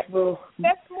mean, life will.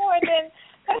 That's more than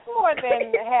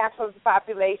half of the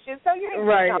population. So you're in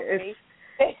right. company.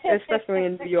 Especially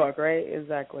in New York, right?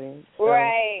 Exactly. So,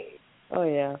 right. Oh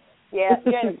yeah. Yeah,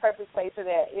 you're in a perfect place for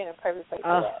that.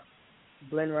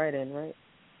 Blend right in, right?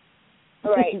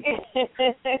 Right.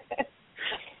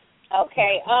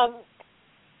 Okay.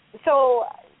 So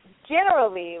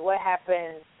generally, what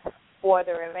happens for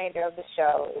the remainder of the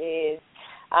show is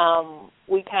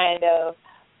we kind of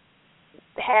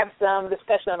have some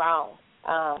discussion of our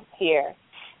own here,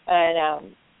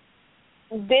 and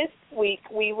this week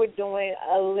we were doing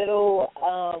a little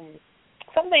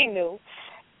something new.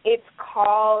 It's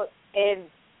called, and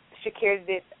Shakir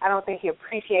did, I don't think he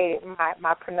appreciated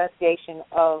my pronunciation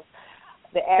of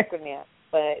the acronym,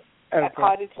 but I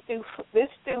called it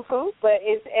STUFU, but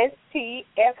it's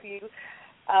STFU,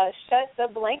 shut the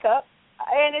blank up.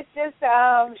 And it's just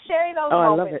sharing those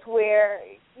moments where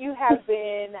you have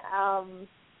been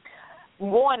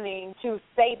wanting to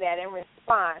say that in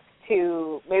response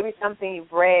to maybe something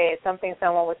you've read, something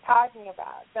someone was talking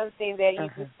about, something that you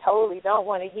just totally don't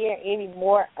want to hear any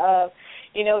more of.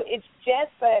 It's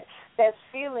just that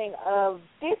feeling of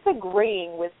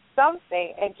disagreeing with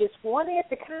something and just wanting it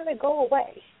to kind of go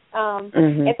away.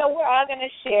 And so we're all going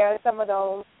to share some of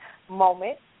those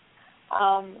moments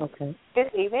this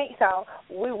evening. So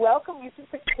we welcome you to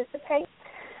participate.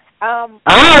 I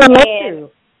would love to.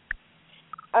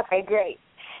 Okay, great.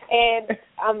 And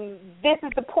this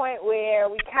is the point where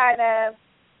we have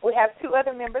two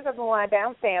other members of the Wind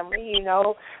Down family,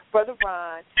 Brother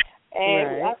Ron,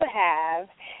 and we also have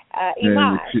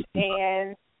Imaj.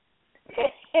 And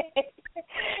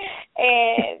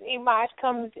Imaj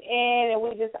comes in, and we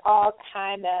just all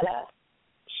kind of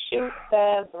shoot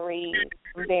the breeze,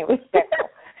 being respectful.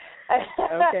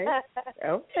 Okay.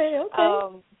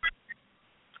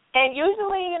 And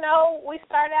usually, we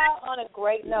start out on a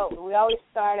great note. We always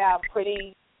start out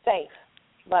pretty safe,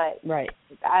 but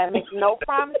I make no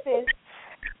promises.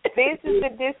 This is a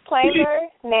disclaimer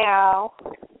now,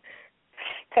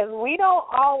 because we don't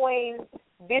always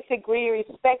disagree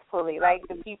respectfully like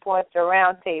the people at the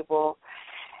round table.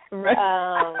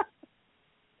 And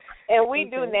we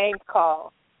do name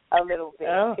call a little bit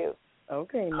too.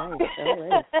 Okay, nice. All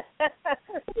right.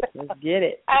 Let's get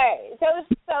it. All right.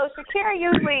 So Shakir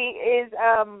usually is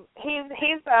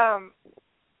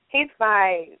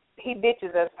he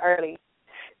ditches us early.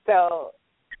 So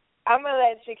I'm gonna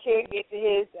let Shakir get to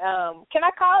his can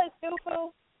I call it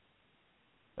Stufu?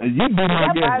 You be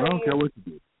my guest. I don't care what you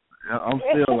do. I'm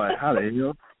still like, how the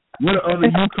hell? Where the other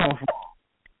you come from?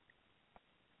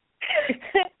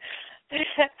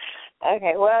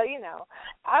 Okay, well,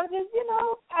 I'm just, it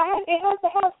has to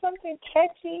have something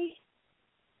catchy.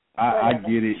 I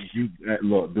get it. You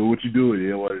look, do what you do. It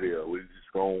is what it is.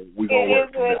 We're gonna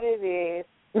work what it is.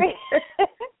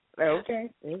 Okay.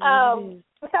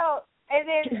 So, and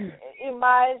then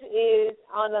Imaj is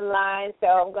on the line, so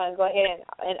I'm going to go ahead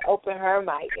and open her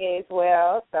mic as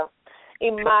well. So,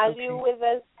 Imaj, you with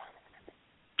us?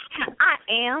 I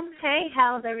am. Hey,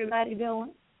 how's everybody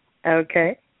doing?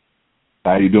 Okay.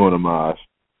 How you doing, Imaj?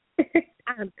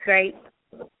 I'm great.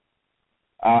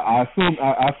 I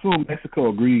assume Mexico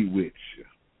agreed with you.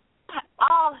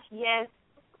 Oh, yes.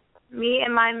 Me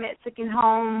and my Mexican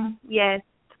home, yes.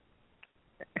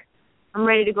 I'm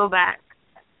ready to go back.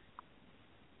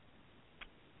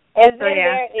 And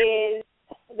then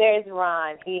there's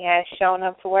Ron. He has shown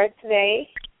up for work today.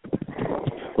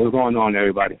 What's going on,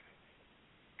 everybody?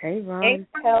 Hey, Ron. Hey,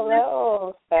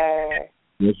 hello, sir.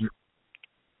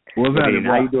 What's happening,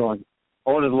 How you doing?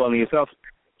 All is well, and yourself?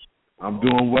 I'm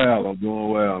doing well,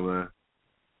 man.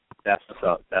 That's what's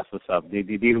up.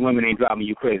 These women ain't driving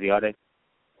you crazy, are they?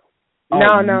 No.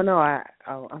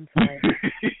 I'm sorry.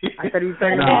 I thought he was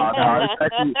saying no.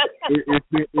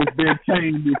 It's been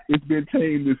tamed. It's been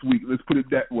tamed this week. Let's put it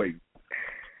that way.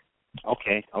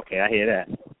 Okay, I hear that.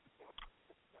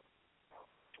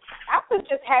 I was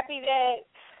just happy that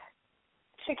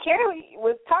Shakir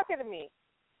was talking to me.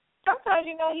 Sometimes,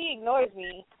 he ignores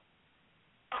me.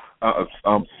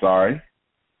 I'm sorry.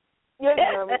 You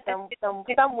ignore me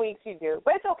some weeks you do,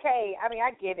 but it's okay. I mean,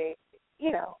 I get it.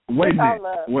 Wait it's a all minute.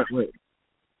 love. Wait.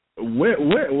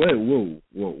 Whoa.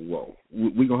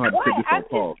 We're going to have to put this on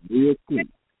pause real quick.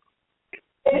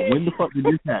 When the fuck did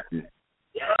this happen?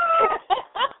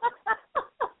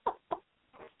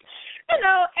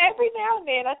 Every now and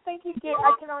then I think I get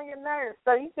on your nerves,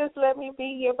 so you just let me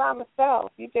be here by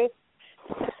myself. You just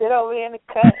sit over there in the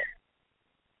cut.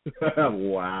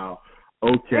 Wow.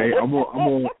 Okay, I'm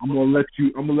gonna let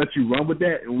you run with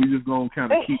that, and we're just gonna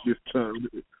kind of keep this turn.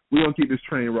 We're gonna keep this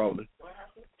train rolling.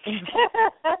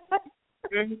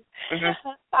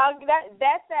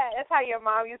 That's how your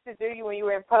mom used to do you when you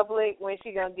were in public, when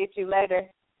she gonna get you later.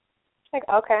 Like,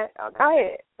 okay, go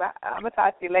ahead. I'm gonna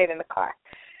talk to you later in the car.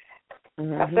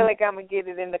 Mm-hmm. I feel like I'm gonna get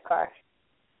it in the car.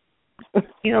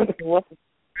 You don't get a whooping.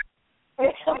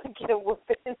 I'm gonna get a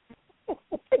whooping.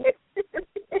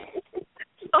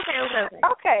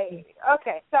 Okay.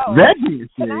 So that being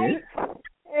said,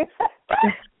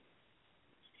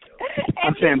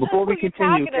 I'm saying before we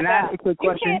continue, can I ask a quick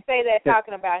question? You can't say that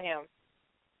talking about him.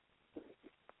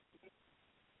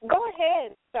 Go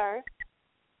ahead, sir.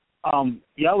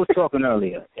 Y'all was talking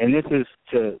earlier, and this is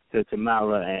to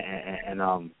Tamira and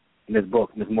Ms.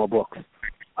 Moore Brooks.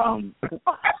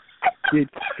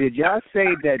 Did y'all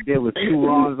say that there was 2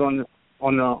 Rons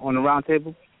on the round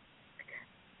table?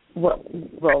 Well,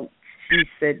 she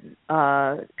said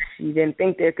she didn't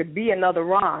think there could be another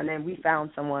Ron, and we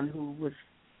found someone who was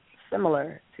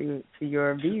similar to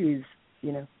your views,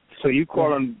 So you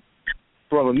call him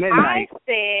Brother Midnight?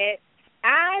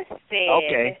 I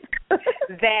said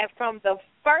that from the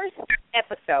first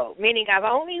episode, meaning I've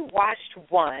only watched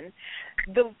one,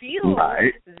 the views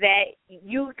that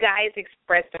you guys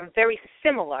expressed are very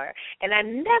similar, and I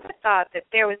never thought that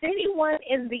there was anyone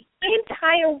in the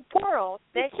entire world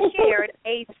that shared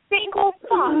a single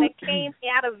thought that came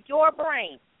out of your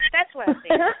brain. That's what I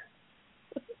think.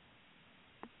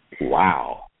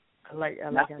 Wow. I like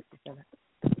how you said that.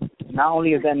 Not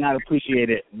only is that not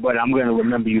appreciated, but I'm going to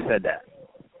remember you said that.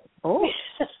 Oh.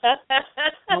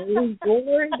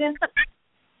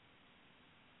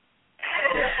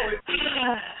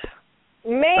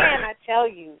 Man, I tell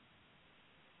you,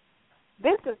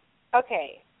 this is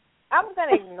okay. I'm going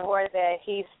to ignore that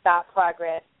he stopped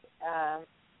progress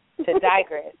to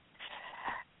digress.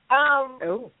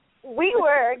 We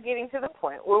were getting to the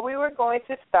point where we were going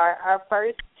to start our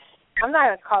first, I'm not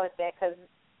going to call it that because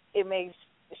it makes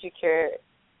Shakir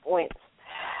wince.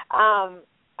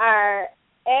 Our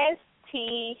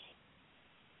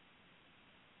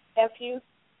STFU.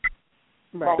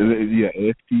 Right. Yeah,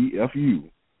 STFU.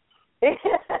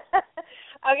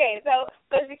 Okay, so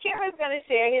Shakir is going to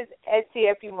share his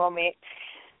STFU moment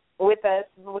with us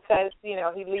because,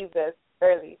 he leaves us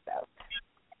early. So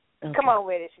come on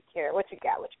with it, Shakir. What you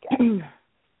got?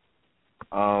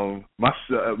 My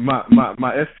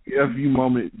STFU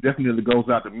moment definitely goes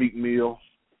out to Meek Mill.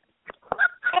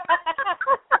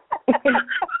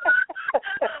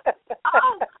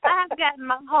 I've gotten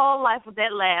my whole life with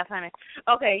that laugh, honey.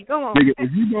 Okay, go on. Nigga,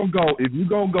 if you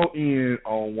gonna go in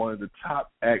on one of the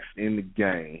top acts in the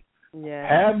game,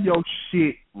 have your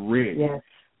shit ready.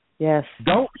 Yes.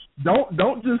 Don't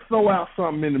just throw out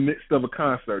something in the midst of a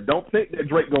concert. Don't think that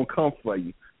Drake gonna come for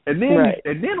you. And then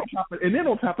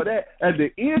on top of that, at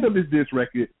the end of his diss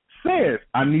record, says,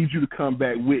 "I need you to come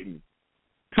back with me."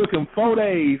 Took him 4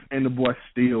 days, and the boy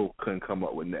still couldn't come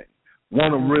up with nothing.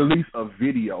 Want to release a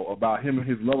video about him and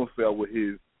his love affair with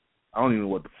his, I don't even know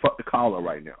what the fuck to call her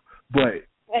right now. But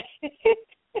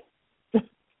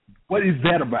what is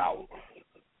that about?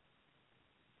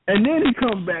 And then he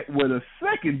comes back with a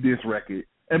second diss record,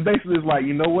 and basically is like,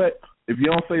 you know what? If you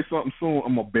don't say something soon,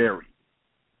 I'm going to bury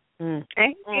you.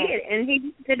 And he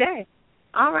did today.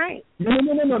 All right.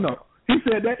 No. He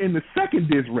said that in the second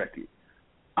diss record.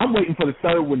 I'm waiting for the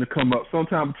third one to come up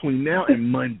sometime between now and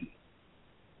Monday.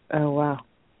 Oh, wow.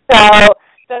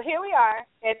 So here we are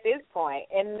at this point,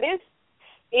 and this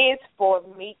is for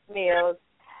Meek Mill's.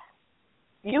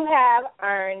 You have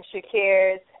earned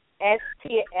Shakir's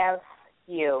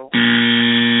STFU.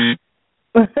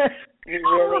 You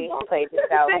really played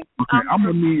this out. Okay, I'm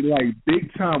going to need, like,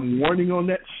 big-time warning on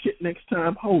that shit next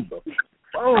time. Hold up.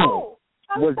 Oh.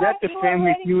 Was that the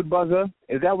Family Feud buzzer?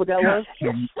 Is that what that was?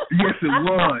 Yes, it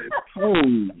was. Oh.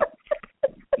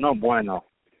 No bueno.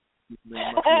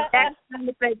 That sound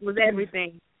effect was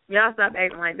everything. Y'all stop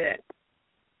acting like that.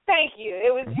 Thank you.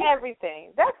 It was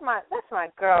everything. That's my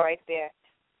girl right there.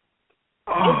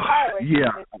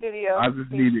 Yeah. I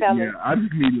just needed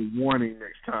a warning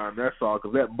next time. That's all,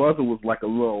 because that buzzer was like a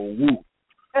little whoop.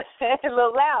 A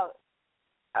little loud.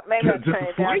 Maybe I'll turn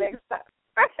it down next time.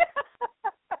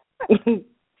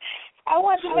 I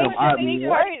want to make sure that he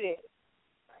heard it.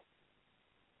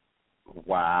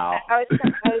 Wow. I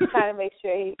was trying to make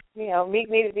sure Meek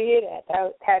needed to hear that.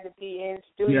 That had to be in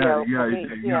studio.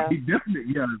 Yeah. He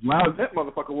definitely, as loud as that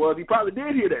motherfucker was, he probably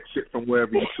did hear that shit from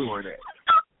wherever he's touring at.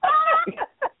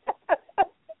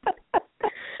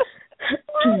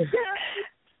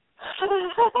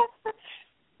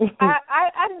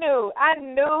 I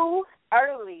knew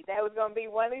early that was gonna be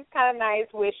one of these kind of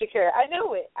nights with Shakir. I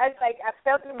knew it. I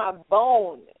felt it in my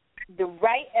bone. The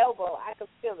right elbow, I could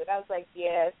feel it. I was like,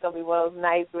 yeah, it's gonna be one of those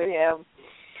nights with him.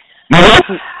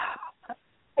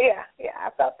 Yeah, I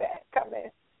felt that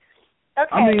coming.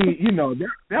 Okay. I mean,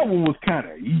 that one was kind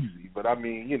of easy, but I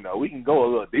mean, we can go a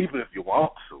little deeper if you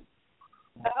want to.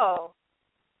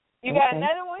 You got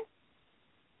another one?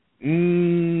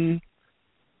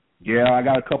 Yeah, I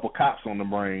got a couple cops on the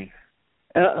brain.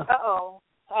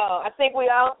 I think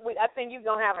I think you're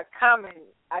gonna have a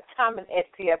common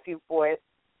STFU for it.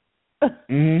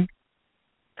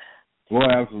 Well,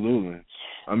 absolutely.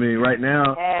 I mean, right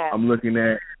now I'm looking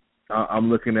at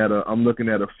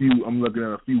a few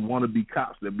wannabe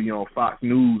cops that be on Fox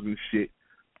News and shit.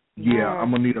 Yeah,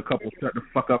 I'm gonna need a couple shut the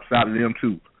fuck ups out of them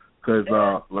too. Cause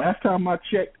last time I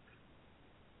checked,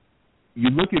 you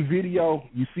look at video,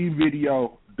 you see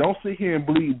video. Don't sit here and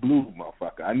bleed blue,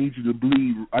 motherfucker. I need you to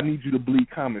bleed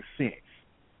common sense.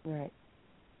 Right.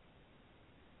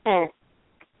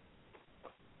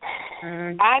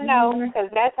 I know, because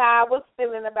that's how I was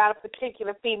feeling about a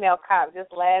particular female cop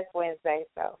just last Wednesday.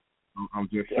 So I'm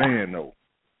just saying, though.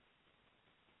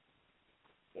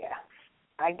 Yeah,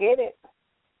 I get it.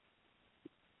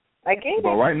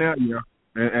 But right now,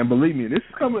 and believe me, this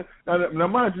is coming. Now,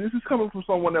 mind you, this is coming from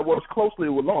someone that works closely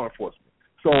with law enforcement.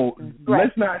 So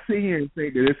let's not sit here and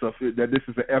think that this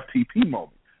is an FTP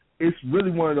moment. It's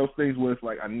really one of those things where it's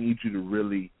like, I need you to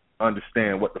really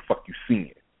understand what the fuck you're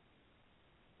seeing.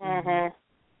 Yeah.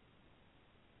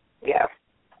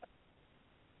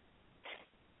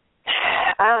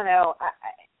 I don't know.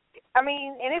 I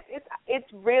mean, and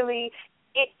it's really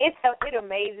it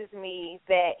amazes me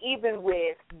that even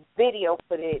with video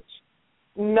footage,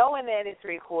 knowing that it's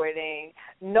recording,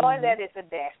 knowing that it's a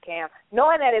dash cam,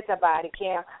 knowing that it's a body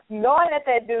cam, knowing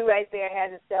that dude right there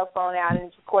has his cell phone out and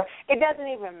it's recording, it doesn't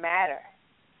even matter.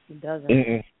 It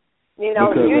doesn't.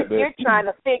 You're trying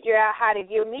to figure out how to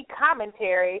give me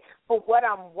commentary for what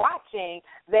I'm watching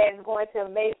that is going to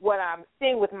make what I'm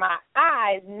seeing with my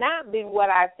eyes not be what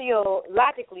I feel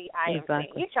logically I am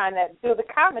seeing. You're trying to do the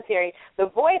commentary, the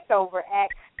voiceover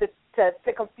act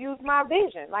to confuse my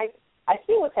vision. Like, I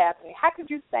see what's happening. How could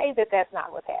you say that that's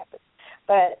not what's happening?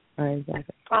 But I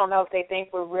don't know if they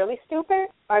think we're really stupid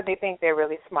or they think they're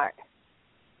really smart.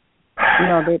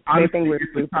 No, they think we're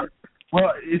stupid.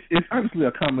 Well, it's honestly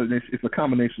a combination. It's a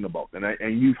combination of both,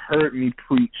 and you've heard me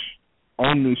preach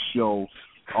on this show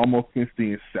almost since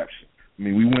the inception. I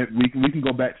mean, we can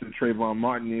go back to the Trayvon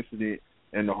Martin incident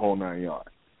and the whole 9 yards.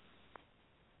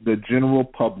 The general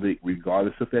public,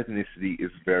 regardless of ethnicity,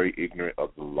 is very ignorant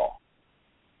of the law.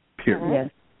 Period.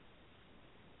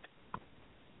 Yes.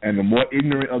 And the more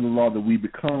ignorant of the law that we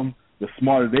become, the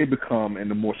smarter they become,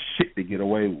 and the more shit they get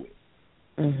away with.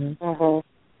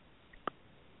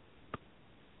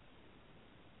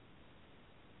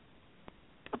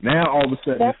 Now all of a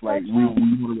sudden it's like we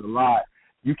want to rely.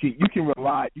 You can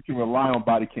rely on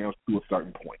body cams to a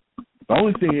certain point. The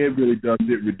only thing it really does is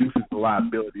it reduces the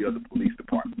liability of the police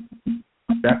department.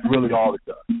 That's really all it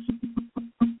does.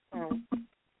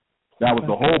 That was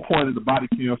the whole point of the body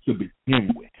cams to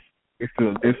begin with. It's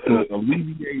to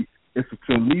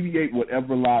alleviate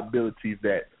whatever liabilities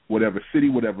that whatever city,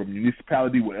 whatever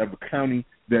municipality, whatever county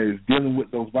that is dealing with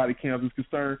those body cams is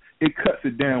concerned. It cuts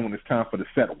it down when it's time for the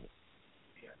settlement.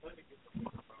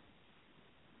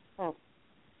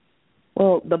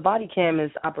 Well, the body cam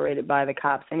is operated by the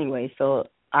cops anyway, so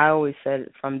I always said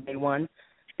from day one,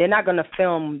 they're not going to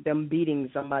film them beating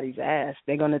somebody's ass.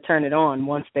 They're going to turn it on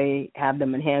once they have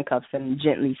them in handcuffs and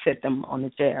gently sit them on the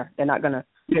chair. They're not going to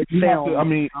film.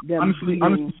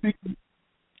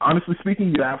 Honestly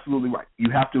speaking, you're absolutely right. You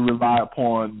have to rely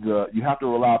upon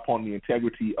the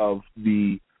integrity of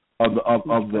the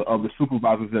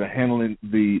supervisors that are handling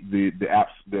the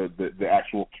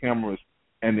actual cameras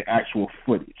and the actual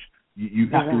footage. You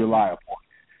have to rely upon it.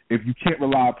 If you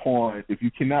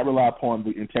cannot rely upon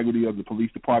the integrity of the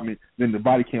police department, then the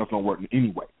body cams don't work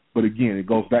anyway. But again, it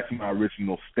goes back to my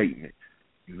original statement.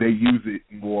 They use it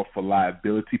more for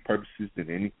liability purposes than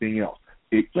anything else.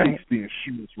 It kicks the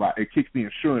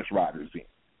insurance riders in.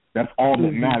 That's all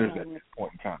that matters at this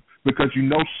point in time, because you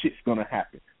know shit's gonna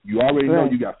happen. You already know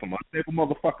you got some unstable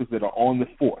motherfuckers that are on the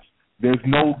force. There's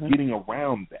no getting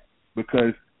around that,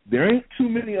 because there ain't too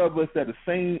many of us that are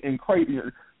sane and crazy.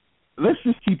 Let's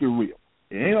just keep it real.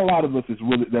 There ain't a lot of us that's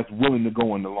willing to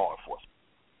go into law enforcement.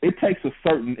 It takes a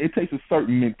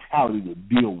certain mentality to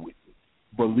deal with it.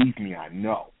 Believe me, I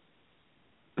know.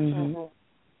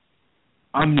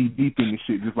 I'm knee deep in this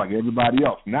shit just like everybody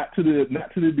else. Not to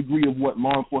the degree of what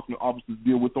law enforcement officers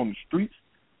deal with on the streets,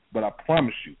 but I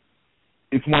promise you,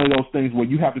 it's one of those things where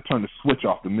you have to turn the switch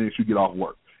off the minute you get off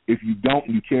work. If you don't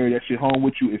and you carry that shit home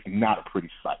with you, it's not a pretty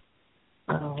sight.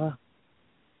 Oh, wow.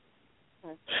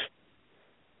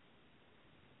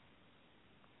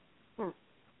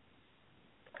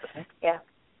 Yeah.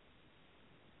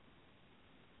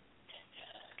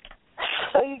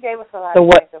 So you gave us a lot to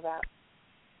think about.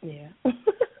 Yeah.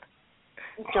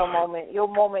 It's your moment. Your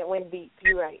moment went deep.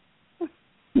 You're right.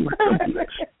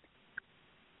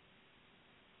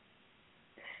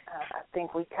 I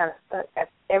think we kind of stuck.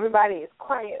 Everybody is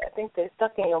quiet. I think they're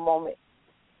stuck in your moment.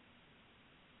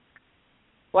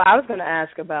 Well, I was going to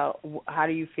ask about how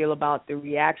do you feel about the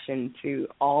reaction to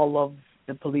all of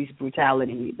the police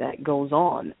brutality that goes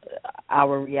on,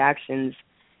 our reactions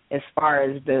as far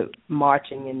as the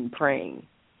marching and praying.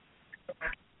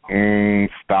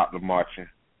 Stop the marching.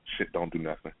 Shit don't do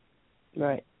nothing.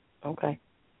 Right. Okay.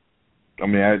 I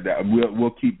mean,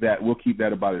 we'll keep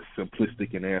that about as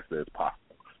simplistic an answer as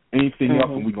possible. Anything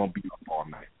else, and we're gonna be up all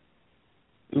night.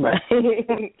 Right.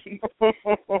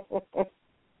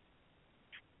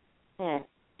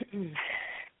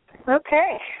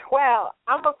 Okay. Well,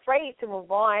 I'm afraid to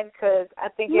move on because I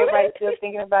think everybody's still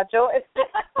thinking about Joyce.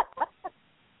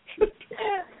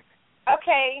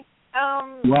 Okay.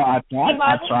 Well, I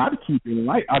tried to keep it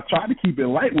light. I tried to keep it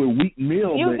light with weak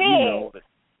meal. You but, did. You know.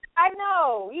 I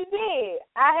know you did.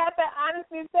 I have to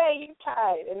honestly say you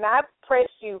tried, and I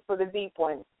pressed you for the deep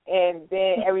one, and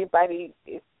then everybody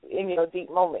is in your deep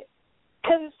moment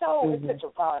because it's such a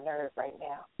raw nerve right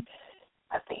now.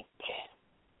 I think.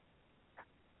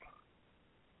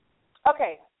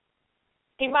 Okay,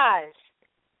 Imaj.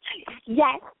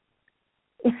 Yes.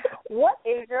 What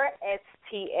is your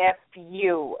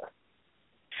STFU?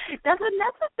 Doesn't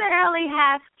necessarily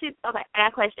have to. Okay, I got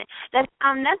a question. Does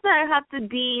necessarily have to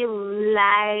be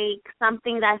like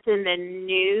something that's in the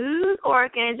news, or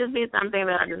can it just be something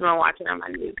that I just been watching on my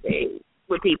news feed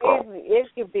with people? It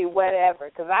could be whatever,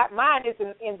 because mine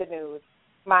isn't in the news.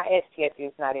 My STFU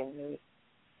is not in the news.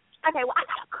 Okay, well I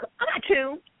got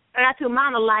two. I got two.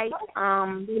 Mine are light.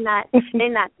 They're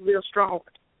not real strong.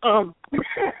 I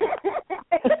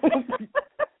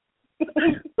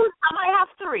might have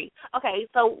three. Okay,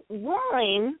 so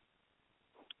one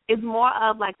is more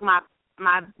of like my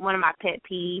one of my pet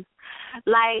peeves.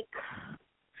 Like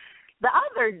the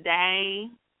other day,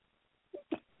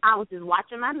 I was just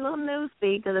watching my little news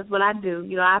feed because that's what I do.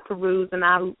 You know, I peruse and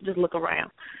I just look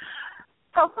around.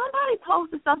 So somebody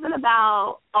posted something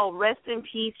about, rest in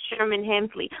peace, Sherman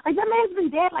Hemsley. Like, that man's been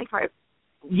dead, like, for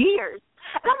years.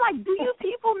 And I'm like, do you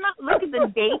people not look at the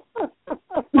date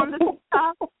on the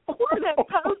stuff? What is that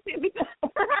posted? Because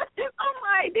I'm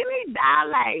like, didn't he die,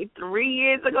 like, 3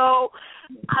 years ago?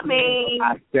 I mean.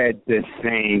 I said the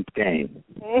same thing.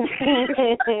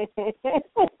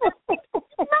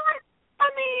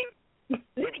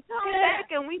 Then he comes back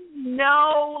and we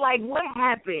know, like, what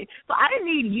happened. So I didn't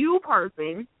need you,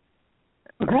 person,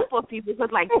 group of people,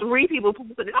 because, like, 3 people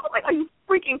posted it. I was like, are you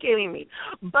freaking kidding me?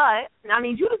 But I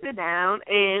need you to sit down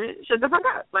and shut the fuck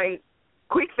up, like,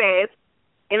 quick, fast,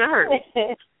 in a hurry.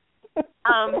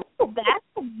 That's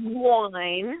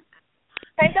one.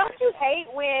 And don't you hate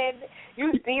when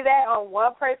you see that on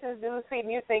one person's news feed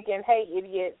and you're thinking, hey,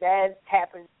 idiot, that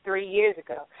happened 3 years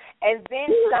ago. And then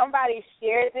somebody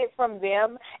shares it from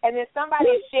them, and then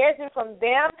somebody shares it from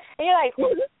them, and you're like,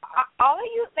 all of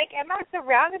you think, am I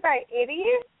surrounded by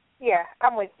idiots? Yeah,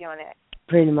 I'm with you on that.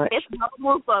 Pretty much. It's a whole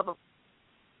group of them.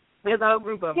 There's a whole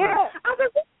group of them.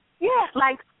 Yeah.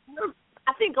 Like,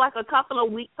 I think like a couple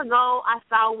of weeks ago, I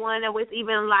saw one that was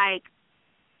even like,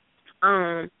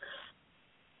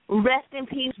 rest in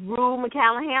peace, Rue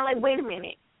McCallahan. Like, wait a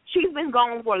minute. She's been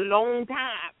gone for a long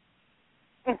time.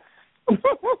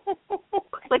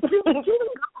 Like, she's been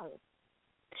gone.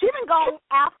 She's been gone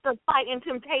after Fighting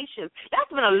Temptations. That's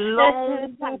been a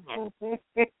long time.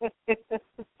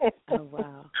 Oh,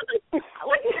 wow. I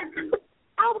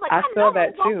was like, I saw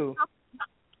that too.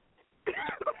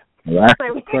 That's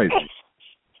crazy.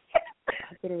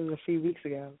 I thought it was a few weeks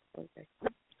ago. Okay.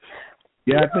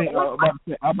 Yeah, I think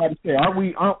I'm about to say,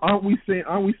 aren't we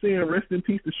seeing rest in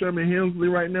peace to Sherman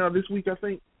Hemsley right now this week? I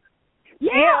think.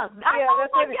 Yeah,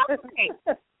 that's what yesterday.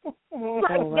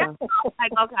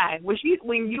 Like, okay,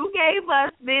 when you gave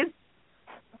us this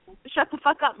shut the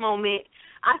fuck up moment,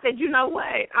 I said, you know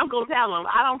what? I'm gonna tell them.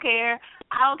 I don't care.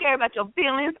 I don't care about your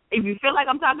feelings. If you feel like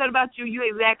I'm talking about you, you're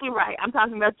exactly right. I'm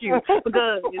talking about you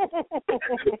because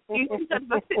you shut the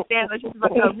fuck sit down and shut the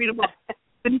fuck up. Read a book.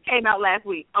 It came out last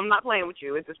week. I'm not playing with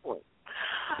you at this point.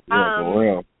 Yeah, for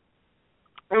real.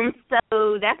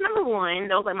 So that's number one.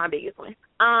 Those are my biggest ones.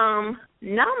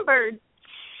 Number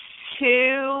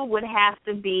two would have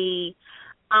to be.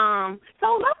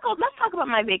 So let's talk about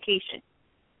my vacation.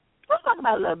 Let's talk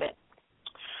about it a little bit.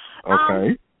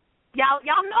 Okay. Y'all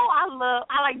know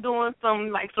I like doing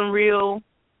some real.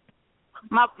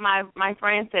 My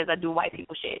friend says I do white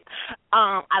people shit.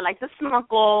 I like to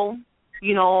snorkel.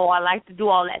 You know, I like to do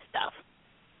all that stuff.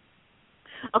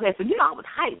 Okay, so I was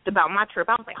hyped about my trip.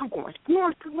 I was like, I'm going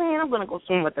snorkeling. I'm going to go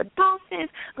swim with the dolphins.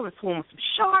 I'm going to swim with some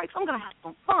sharks. I'm going to have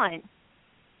some fun.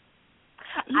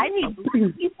 I need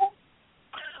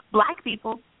black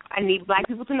people. I need black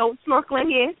people to know what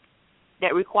snorkeling is.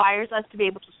 That requires us to be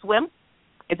able to swim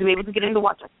and to be able to get in the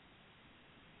water.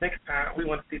 Next time, we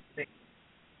want to see the thing.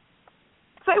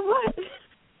 Say what?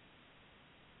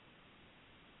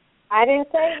 I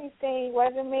didn't say anything. It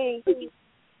wasn't me.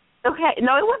 Okay,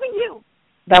 no, it wasn't you.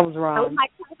 That was wrong. That was my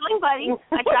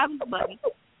traveling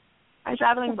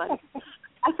buddy.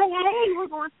 I said, hey, we're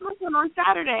going swimming on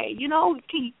Saturday. You know,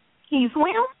 can you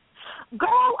swim?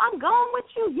 Girl, I'm going with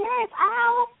you. Yes,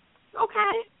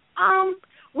 okay.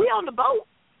 We on the boat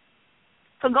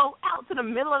to go out to the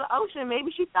middle of the ocean.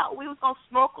 Maybe she thought we was going to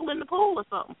snorkel in the pool or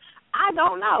something. I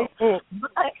don't know.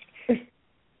 But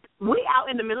we out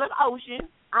in the middle of the ocean.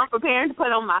 I'm preparing to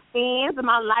put on my fins and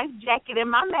my life jacket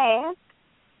and my mask.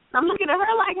 I'm looking at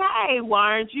her like, hey,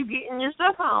 why aren't you getting your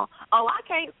stuff on? Oh, I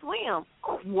can't swim.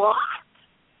 What?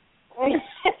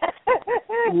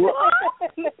 What?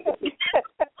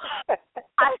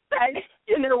 I said,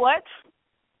 you know what?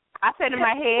 I said in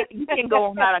my head, you can't go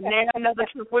on another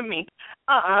trip with me.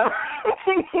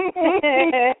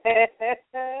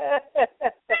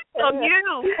 So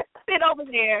you sit over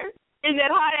there in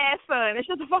that hot ass sun and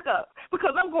shut the fuck up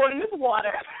because I'm going in this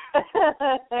water.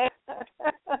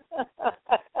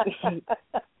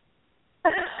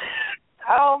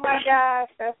 Oh my gosh,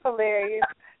 that's hilarious.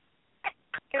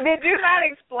 Did you not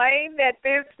explain that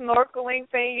this snorkeling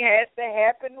thing has to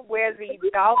happen where the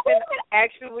dolphin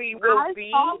actually will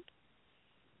be?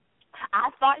 I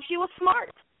thought she was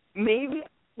smart. Maybe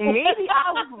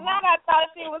I was wrong. I thought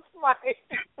she was smart.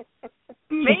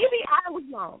 Maybe I was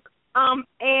wrong.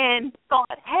 And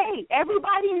thought, hey,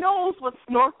 everybody knows what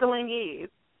snorkeling is.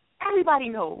 Everybody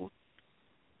knows.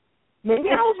 Maybe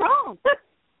I was wrong.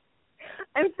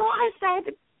 And so I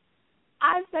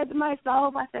said to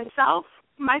myself,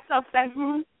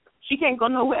 she can't go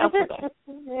nowhere else today.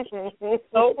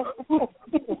 So,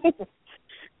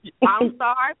 I'm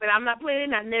sorry, but I'm not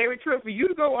planning on every trip for you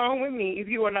to go on with me if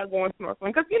you are not going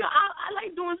snorkeling. Because, I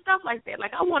like doing stuff like that.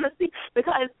 Like, I want to see,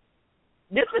 because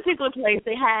this particular place,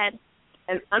 they had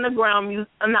an underwater museum.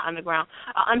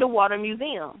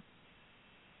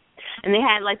 And they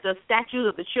had, like, the statues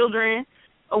of the children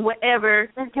or whatever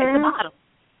at the bottom.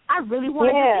 I really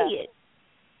wanted to see it.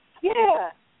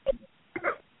 Yeah.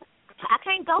 I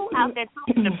can't go out there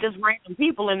talking to just random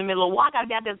people in the middle of water. I got to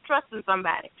be out there trusting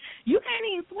somebody. You can't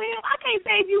even swim. I can't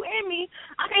save you and me.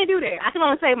 I can't do that. I can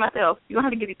only save myself. You're going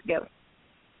to have to get it together.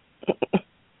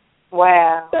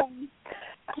 Wow. And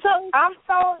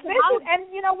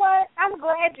you know what? I'm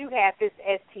glad you had this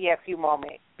STFU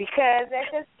moment because that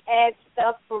just adds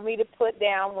stuff for me to put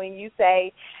down when you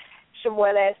say,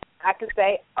 Shamuela, I could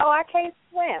say, oh, I can't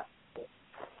swim.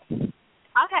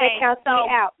 Okay, that counts me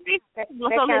out. That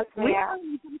counts me out.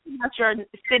 You're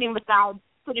sitting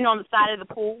on the side of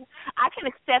the pool. I can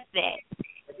accept that.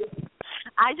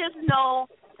 I just know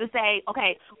to say,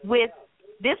 okay, with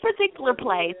this particular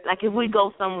place, like if we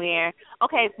go somewhere,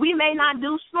 okay, we may not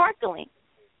do snorkeling.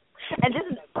 And this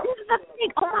is the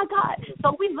thing. Oh my God!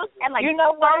 So we looked at like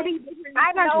 30 different.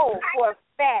 I know for a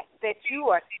fact that you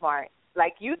are smart.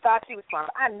 Like you thought you were smart.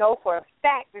 I know for a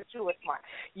fact that you were smart.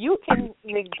 You can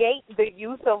negate the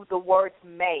use of the word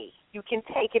may. You can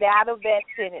take it out of that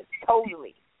sentence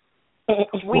totally.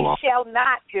 We shall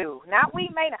not do. Not we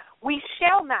may not. We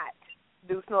shall not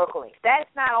do snorkeling. That's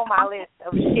not on my list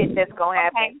of shit that's gonna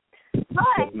happen.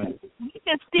 But we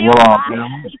can still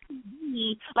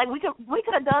like we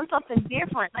could have done something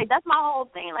different. Like that's my whole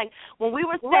thing. Like when we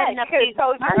were setting up, could have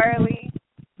told you early,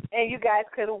 and you guys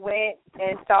could have went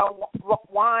and saw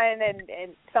wine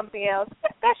and something else.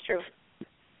 That's true.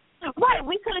 Right,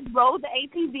 we could have rode the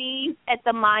ATVs at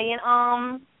the Mayan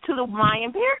to the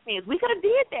Mayan pyramids. We could have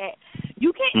did that.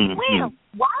 You can't swim.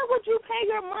 Why would you pay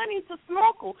your money to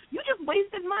snorkel? You just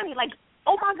wasted money. Like,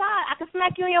 oh my God, I could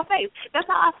smack you in your face. That's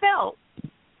how I felt.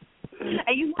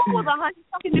 And you know it was 100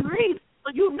 fucking degrees,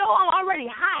 so you know I'm already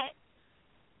hot.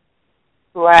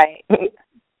 Right.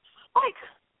 Like,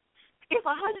 it's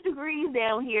 100 degrees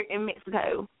down here in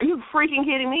Mexico. Are you freaking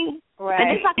kidding me? Right.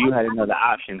 And you had another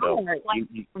option, though. Like,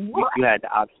 you had the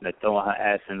option of throwing her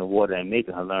ass in the water and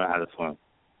making her learn how to swim.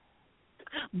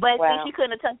 But since you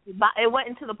couldn't touch it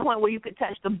wasn't to the point where you could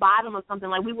touch the bottom or something.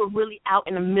 Like, we were really out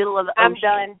in the middle of the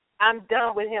ocean. I'm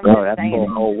done with him. No, that's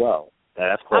called well.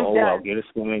 That's called well. Get a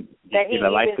swimming, get a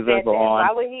life preserver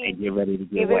on, and get ready to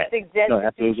get wet. No,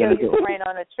 that's what he's going to do. Kill your friend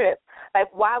on a trip.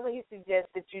 Like, why would he suggest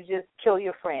that you just kill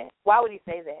your friend? Why would he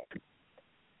say that?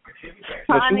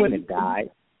 No, she wouldn't have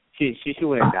died. She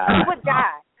wouldn't have died. She would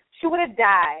die. She would have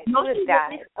died. She would have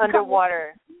died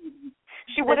underwater.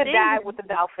 She would have died with the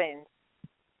dolphins.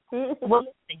 Well,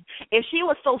 if she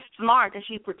was so smart that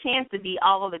she pretends to be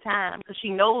all of the time because she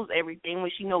knows everything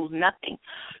when she knows nothing,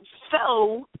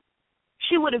 so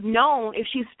she would have known if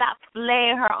she stopped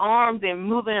flaring her arms and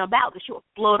moving about that she would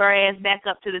float her ass back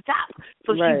up to the top.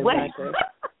 So she wouldn't.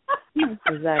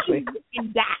 Exactly. She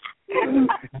die.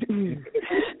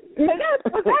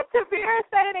 Was that Tamira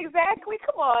saying exactly?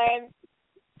 Come on.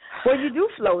 Well, you do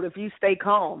float if you stay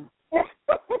calm.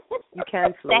 You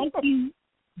can float. Thank you.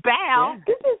 Bow.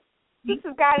 Yeah. This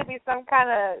has got to be some kind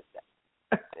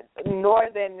of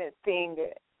northern thing.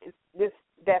 This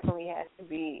definitely has to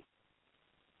be.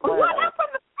 What are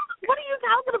you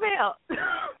talking about?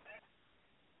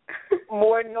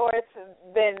 More north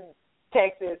than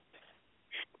Texas.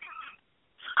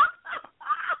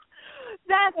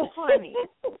 That's funny.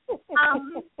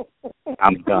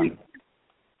 I'm done.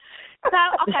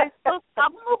 So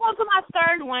I'll move on to my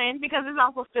third one because it's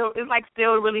also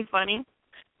still really funny.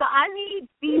 So I need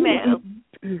females.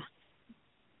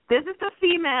 This is the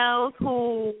females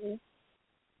who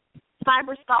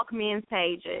cyberstalk men's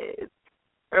pages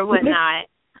or whatnot.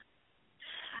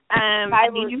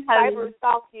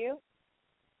 Cyberstalk you?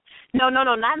 No,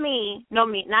 not me. No,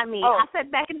 not me. Oh. I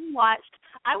sat back and watched.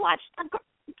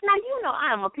 Now you know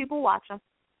I am a people watcher.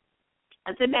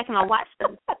 I sit back and I watch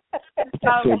them. So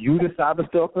you the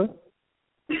cyberstalker?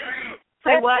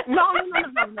 Say what? No.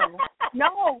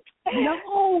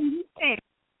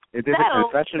 Is this a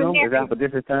confessional? Is that what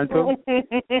this is turned to?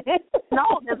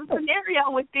 No, there's a scenario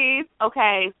with this.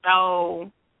 Okay,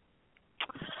 so.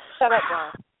 Shut up,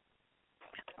 Ron.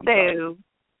 So,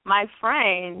 my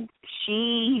friend,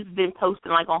 she's been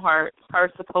posting, like, on her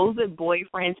supposed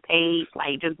boyfriend's page,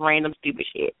 like, just random stupid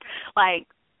shit. Like,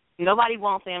 nobody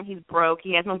wants him. He's broke.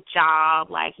 He has no job.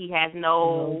 Like, he has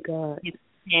no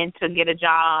intent to get a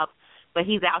job. But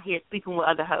he's out here sleeping with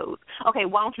other hoes. Okay,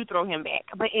 why don't you throw him back?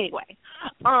 But anyway,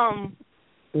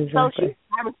 so she's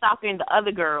stalking the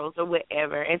other girls or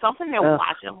whatever. And so I'm sitting there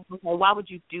watching. Okay, why would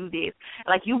you do this?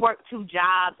 Like, you work 2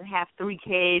 jobs and have 3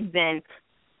 kids, and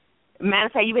matter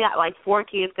of fact, you got like 4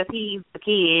 kids because he's the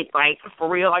kid. Like, for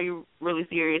real, are you really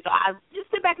serious? So I just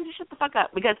sit back and just shut the fuck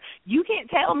up because you can't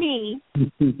tell me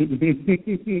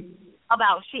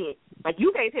about shit. Like,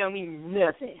 you can't tell me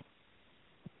nothing.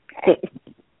 Okay.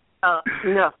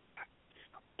 No.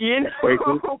 You know? Wait,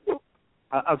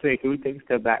 I'll say, can we take a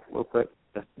step back real quick?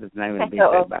 That's not even a big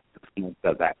step back.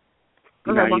 Step back.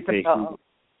 You know, you say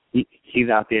she's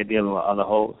out there dealing with other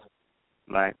hoes,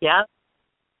 right? Yeah.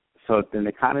 So then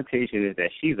the connotation is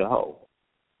that she's a hoe.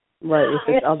 Right, it's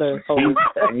just other hoes.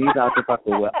 And he's out there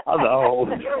fucking with other hoes.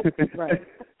 Right.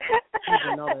 He's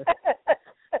another.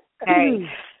 Hey,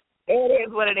 it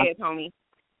is what it is, homie.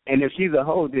 And if she's a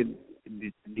hoe, then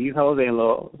these hoes ain't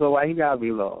low, so why he gotta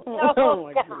be low? Oh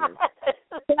my goodness.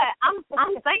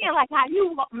 I'm saying, like, how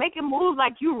you making moves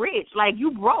like you rich, like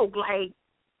you broke, like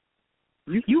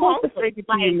you supposed to fake it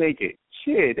till you make it.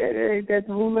 Shit, ain't that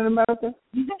the rule in America?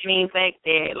 I mean, fact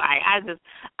that, like,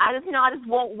 I just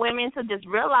want women to just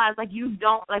realize, like, you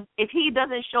don't, like, if he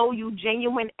doesn't show you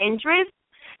genuine interest,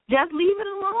 just leave it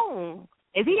alone.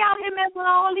 If he out here messing with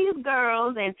all these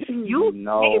girls and you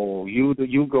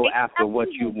go after what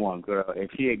you want, girl.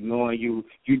 If she ignoring you,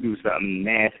 you do something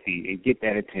nasty and get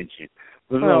that attention.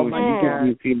 But no, you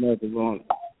can females are going.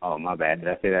 Oh, my bad. Did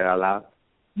I say that out loud?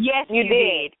 Yes, you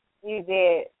did. You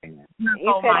did.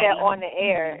 You said that on the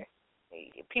air.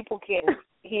 People can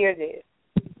hear this.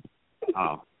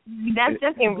 Oh, that's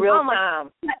just in real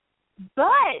time.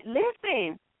 But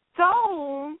listen,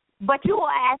 but you will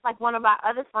ask like one of our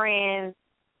other friends.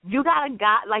 You got a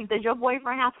guy, like, does your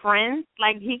boyfriend have friends,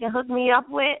 like, he can hook me up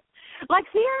with? Like,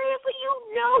 seriously,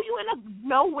 you in a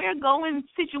nowhere-going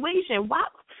situation. Why?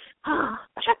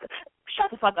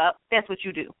 Shut the fuck up. That's what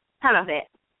you do. How about that?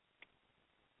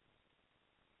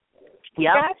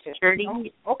 Yep. Gotcha. Sure.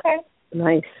 Okay.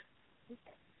 Nice.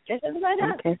 Just like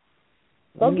that. Okay.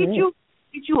 Go get you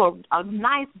a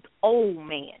nice old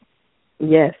man.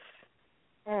 Yes.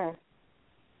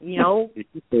 You know? Did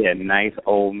you say a nice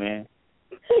old man?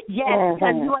 Yes,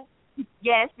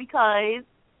 because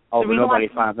but nobody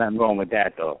finds nothing wrong with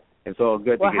that, though. It's all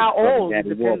good to get how old? It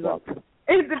depends on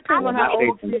how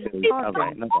old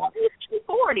she's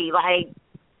 40, like.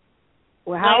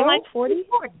 Well, how old? 40?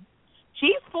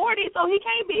 She's 40, so he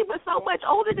can't be but so much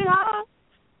older than her.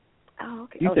 Oh,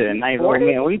 okay. You said a nice old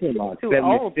man. What are you talking about?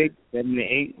 76,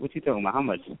 78? What you talking about? How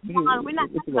much? We're not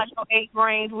talking about your age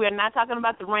range. We're not talking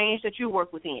about the range that you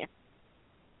work within.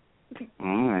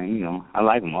 All right, you know, I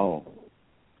like them old.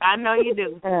 I know you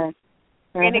do.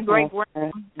 Any great work,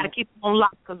 I keep them on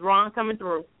lock because Ron coming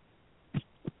through.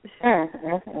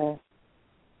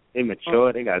 They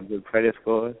mature. They got good credit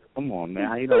scores. Come on, man.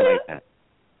 How you don't like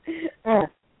that?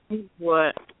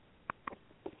 What?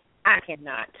 I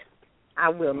cannot. I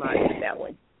will not do that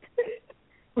one.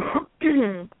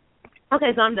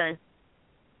 Okay, so I'm done.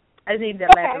 I just need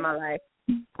that laugh in my life.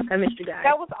 I missed you guys.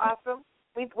 That was awesome.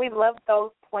 We love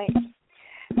those points.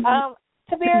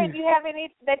 Tamira, do you have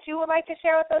any that you would like to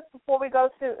share with us before we go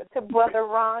to Brother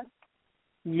Ron?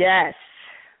 Yes.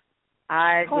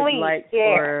 I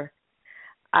would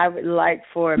like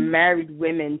for married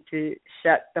women to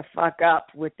shut the fuck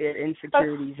up with their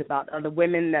insecurities about other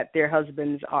women that their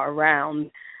husbands are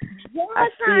around. I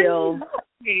feel.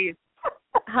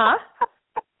 Huh?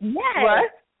 Yes.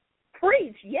 What?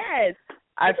 Preach. Yes.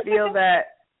 I feel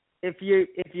that if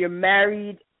you're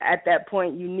married, at that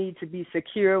point you need to be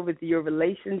secure with your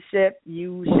relationship.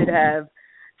 You should have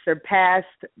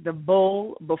surpassed the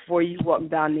bull before you walk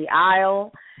down the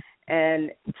aisle.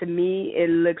 And to me, it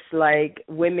looks like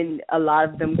women, a lot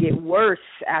of them get worse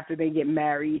after they get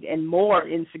married and more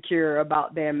insecure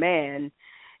about their man.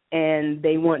 And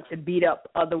they want to beat up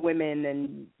other women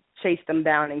and chase them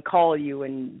down and call you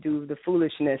and do the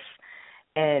foolishness.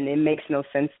 And it makes no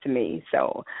sense to me.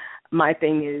 So my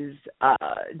thing is,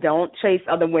 don't chase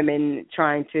other women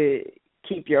trying to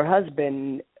keep your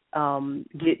husband.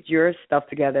 Get your stuff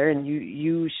together, and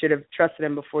you should have trusted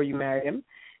him before you married him,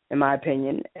 in my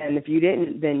opinion. And if you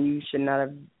didn't, then you should not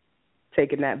have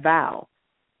taken that vow.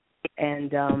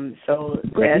 And so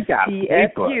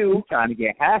STFU. She's trying to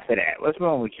get half of that. What's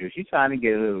wrong with you? She's trying to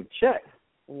get a little check.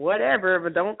 Whatever,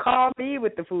 but don't call me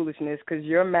with the foolishness because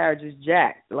your marriage is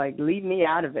jacked. Like, leave me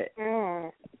out of it.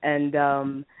 And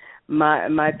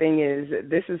my thing is,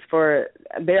 this is for,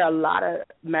 there are a lot of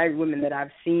married women that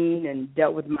I've seen and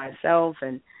dealt with myself,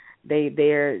 and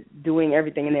they're doing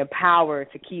everything in their power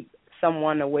to keep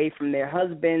someone away from their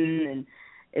husband, and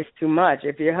it's too much.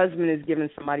 If your husband is giving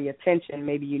somebody attention,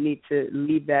 maybe you need to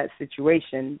leave that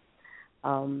situation.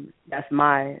 That's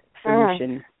my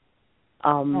solution.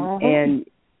 And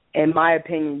in my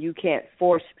opinion, you can't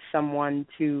force someone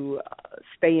to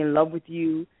stay in love with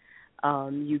you.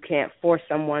 You can't force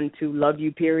someone to love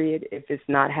you, period. If it's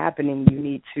not happening, you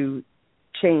need to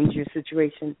change your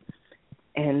situation.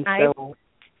 And so,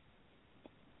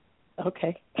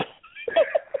 okay.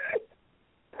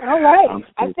 All right.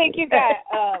 I think you got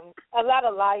a lot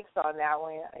of likes on that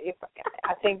one.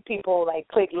 I think people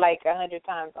click 100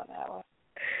 times on that one.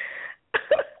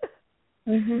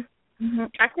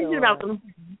 I clicked it about 3 times.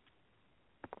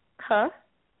 Huh?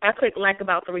 I clicked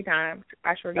about 3 times.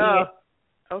 I sure did.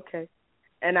 Okay.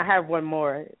 And I have one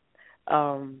more,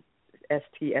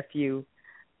 STFU.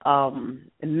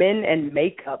 Men and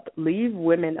makeup. Leave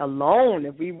women alone.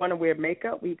 If we want to wear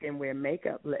makeup, we can wear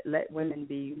makeup. Let women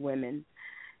be women.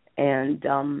 And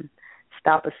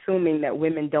stop assuming that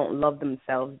women don't love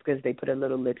themselves because they put a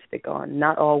little lipstick on.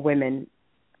 Not all women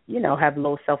have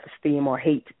low self-esteem or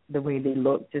hate the way they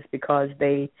look just because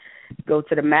they go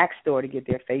to the Mac store to get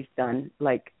their face done.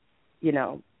 Like,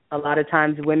 a lot of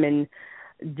times women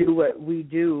do what we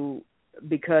do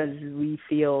because we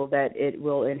feel that it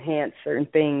will enhance certain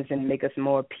things and make us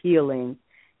more appealing.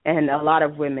 And a lot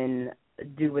of women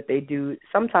do what they do,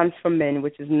 sometimes for men,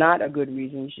 which is not a good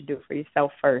reason. You should do it for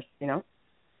yourself first,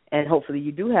 And hopefully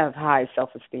you do have high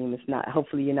self-esteem.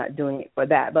 Hopefully you're not doing it for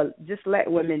that. But just let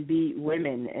women be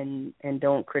women and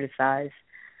don't criticize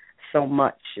so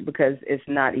much, because it's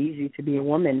not easy to be a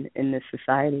woman in this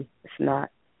society. It's not.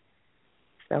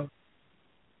 So.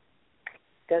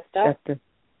 Good stuff. That's the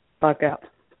fuck up.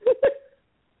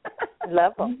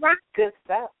 Love them. Good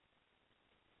stuff.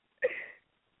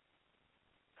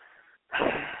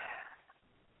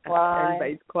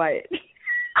 Everybody's quiet.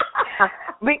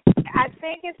 I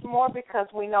think it's more because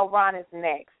we know Ron is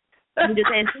next. I'm just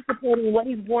anticipating what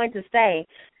he's going to say,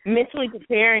 mentally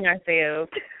preparing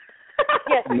ourselves.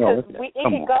 Yes, because it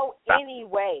can go any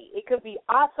way. It could be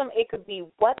awesome. It could be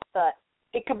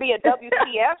it could be a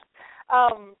WTF.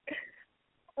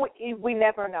 We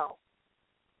never know.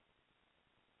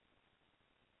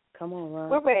 Come on, Ron.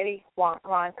 We're ready,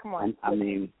 Ron. Come on. I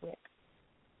mean,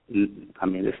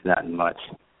 it's not much.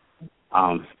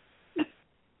 I'm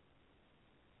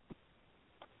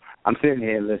sitting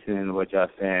here listening to what y'all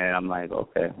saying. I'm like,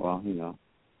 okay, well,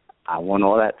 I want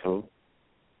all that too.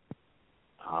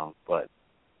 But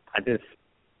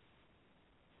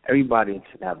everybody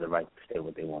should have the right to say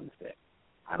what they want to say.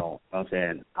 I'm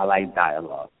saying, I like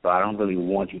dialogue, so I don't really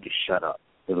want you to shut up,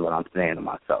 is what I'm saying to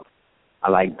myself. I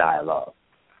like dialogue.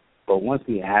 But once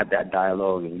we have that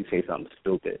dialogue and you say something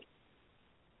stupid,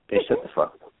 then shut the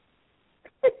fuck up.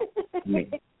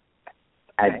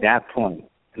 At that point,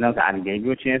 I gave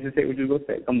you a chance to say what you were going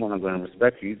to say. Come on, I'm going to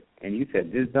respect you. And you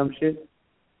said this dumb shit?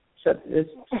 Shut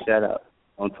up.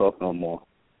 Don't talk no more.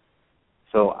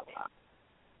 So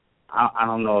I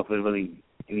don't know if there's really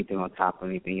anything on top of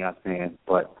anything y'all saying,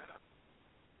 but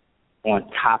on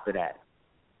top of that,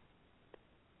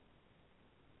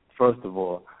 first of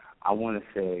all, I want to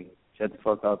say shut the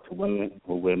fuck up to women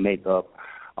who wear makeup.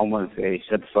 I want to say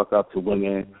shut the fuck up to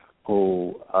women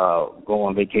who go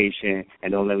on vacation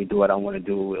and don't let me do what I want to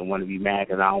do and want to be mad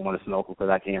because I don't want to snorkel because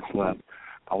I can't swim.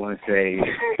 I want to say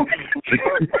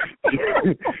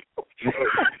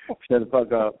shut the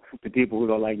fuck up to people who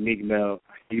don't like Meek Mill.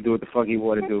 You can do what the fuck you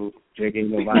want to do. Drink ain't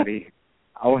nobody.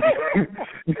 I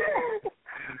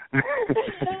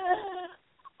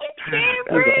can't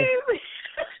breathe.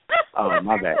 Oh,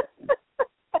 my bad.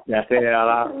 Did I say that out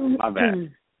loud? My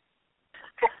bad.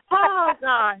 Oh,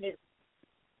 God.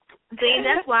 See,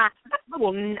 that's why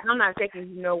I'm not taking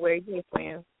you nowhere. You ain't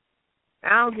playing. I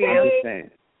don't care. I'm just saying.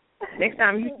 Next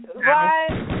time you...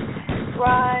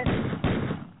 Ron.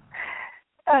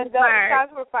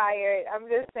 Shots were fired. I'm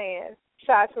just saying.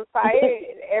 Shots were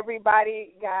fired.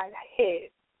 Everybody got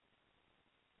hit.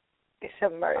 It's a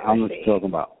murder. How much you talking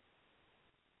about?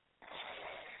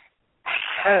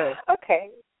 Oh. Okay.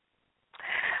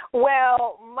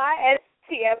 Well, my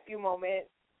STFU moment.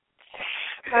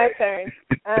 My turn.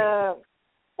 Oh,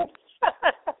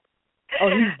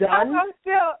 he's done?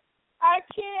 I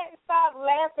can't stop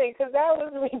laughing because that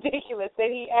was ridiculous that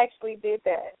he actually did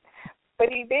that. But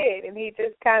he did, and he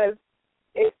just kind of,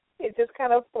 it just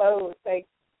kind of flows, like,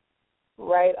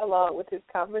 right along with his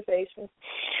conversation.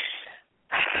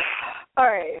 All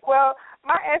right. Well,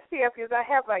 my STFUs, I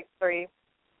have like 3.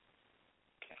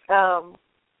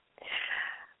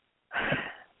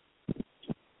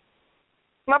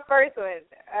 My first one,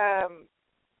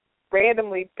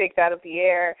 randomly picked out of the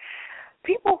air.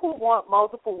 People who want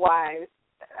multiple wives,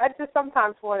 I just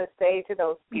sometimes want to say to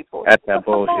those people. That's that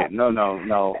bullshit. No. You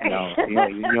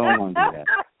don't want to do that.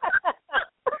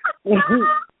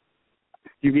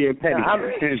 You being petty.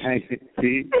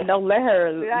 See? Don't let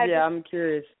her. Yeah, I'm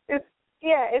curious.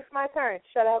 It's my turn.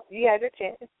 Shut up. You had your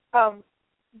chance.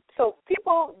 So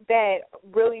people that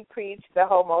really preach the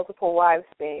whole multiple wives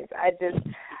things,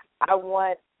 I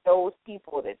want those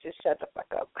people to just shut the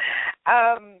fuck up.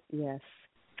 Yes.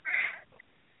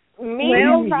 Media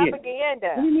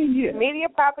propaganda. Media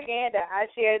propaganda. I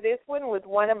share this one with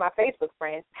one of my Facebook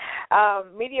friends.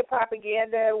 Media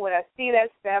propaganda, when I see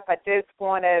that stuff, I just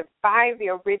want to find the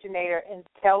originator and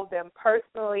tell them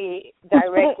personally,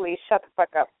 directly, shut the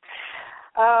fuck up.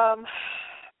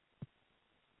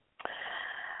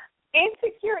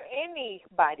 Insecure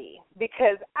anybody,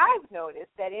 because I've noticed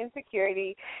that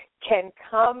insecurity can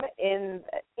come in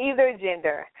either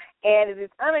gender, and it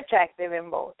is unattractive in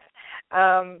both.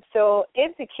 So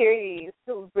insecurities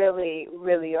really,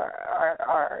 really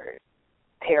are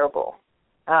terrible.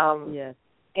 Yes.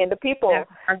 And the people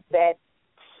that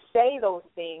say those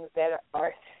things that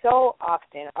are so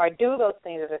often, or do those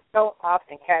things that are so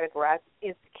often categorized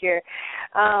as insecure,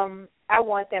 I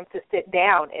want them to sit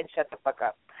down and shut the fuck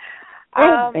up.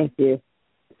 Thank you.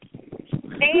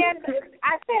 And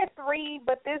I said 3,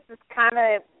 but this is kind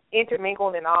of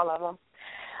intermingled in all of them.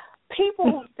 People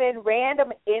who send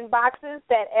random inboxes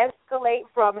that escalate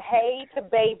from hey to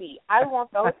baby. I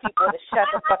want those people to shut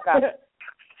the fuck up.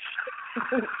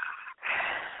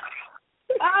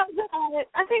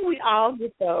 I think we all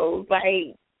get those,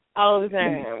 like, all the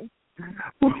time.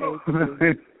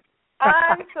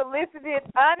 Unsolicited,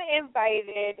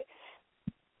 uninvited.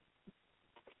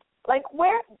 Like,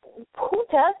 who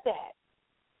does that?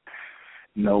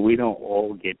 No, we don't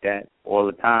all get that all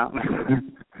the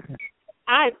time.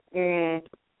 I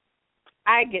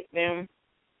get them.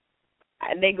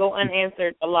 They go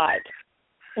unanswered a lot.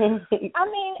 I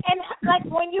mean, and like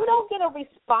when you don't get a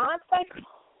response, like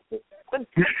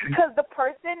because the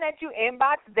person that you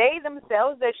inbox, they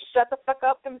themselves, they shut the fuck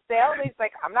up themselves. It's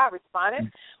like, I'm not responding.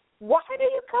 Why do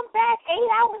you come back 8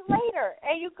 hours later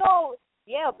and you go,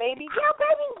 yeah, baby,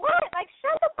 what? Like,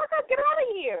 shut the fuck up, get out of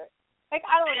here. Like,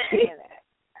 I don't understand that.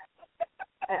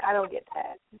 I don't get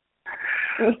that.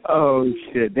 Oh,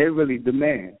 shit. They really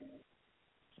demand.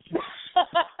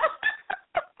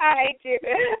 I hate you.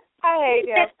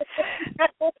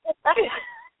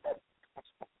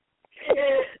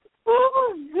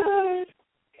 Oh, good.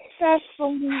 That's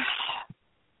funny.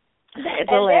 That's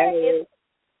hilarious.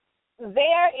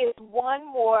 There is one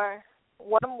more.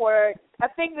 I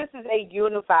think this is a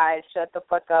unified shut the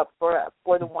fuck up for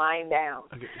the wind down.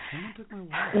 Okay, someone took my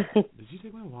wallet. Did you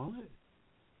take my wallet?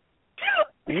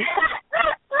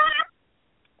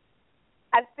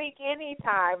 I think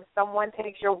anytime someone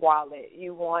takes your wallet,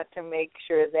 you want to make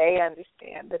sure they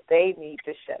understand that they need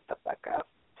to shut the fuck up.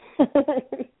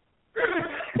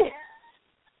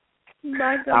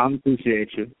 I don't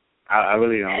appreciate you. I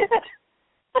really don't.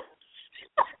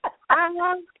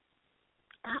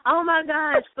 Oh my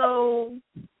gosh! So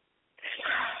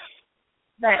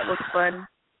that was fun.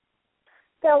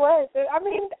 That was. I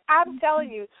mean, I'm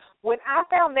telling you, when I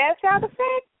found that sound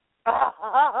effect,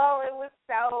 oh, it was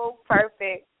so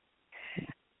perfect.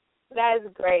 That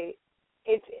is great.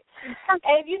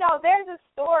 And you know, there's a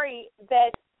story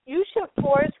that you should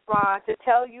force Ron to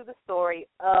tell you the story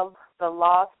of the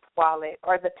lost wallet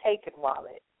or the taken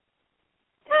wallet.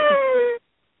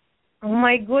 Oh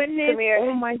my goodness! Tamira,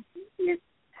 oh my goodness!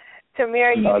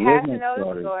 Tamira, you have to know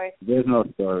the story. There's no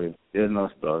story. There's no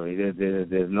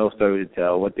story to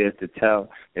tell. What there's to tell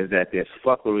is that there's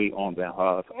fuckery on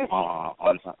behalf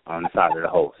on the side of the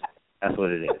host. That's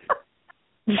what it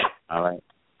is. All right.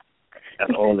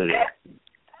 That's all it is.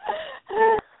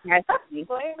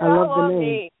 Blame it all on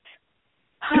me.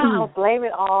 Oh, blame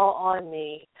it all on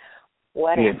me.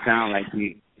 Whatever. It sounds like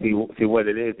see what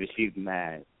it is she's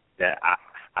mad that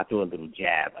I threw a little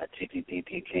jab at ting.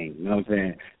 You know what I'm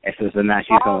saying? And so now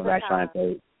she's coming back trying to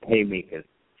say, hey, Mika,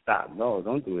 stop. No,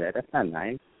 don't do that. That's not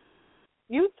nice.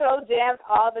 You throw jabs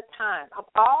all the time. I'm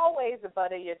always the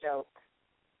butt of your joke.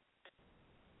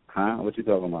 Huh? What you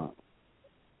talking about?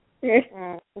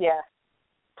 Yeah.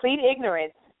 Plead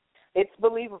ignorance. It's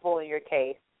believable in your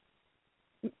case.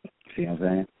 See what I'm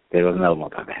saying? There was another one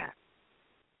coming.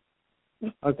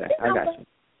 Okay, I got you.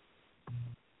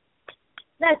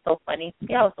 That's so funny.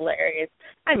 That was hilarious.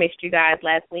 I missed you guys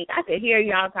last week. I could hear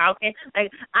y'all talking.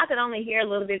 Like, I could only hear a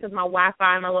little bit because my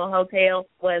Wi-Fi in my little hotel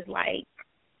was like,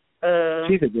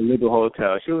 She's at the little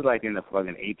hotel. She was like in the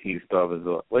fucking 18-star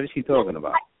resort. What is she talking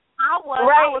about? I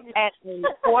was at the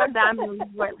 4 Diamond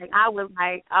Resort. Like, I was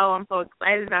like, oh, I'm so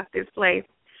excited about this place.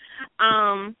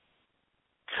 I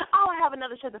have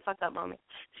another shut the fuck up moment.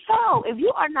 So, if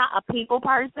you are not a people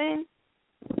person,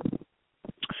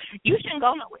 you shouldn't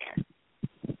go nowhere.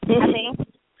 I mean,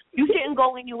 you shouldn't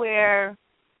go anywhere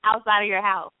outside of your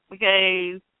house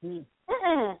because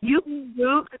you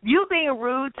being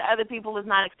rude to other people is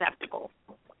not acceptable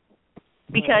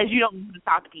because you don't need to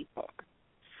talk to people.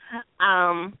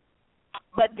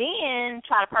 But then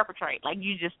try to perpetrate like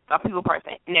you just a people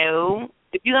person. No,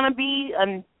 if you're gonna be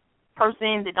a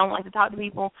person that don't like to talk to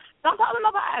people, don't talk to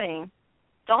nobody.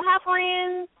 Don't have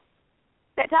friends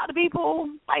that talk to people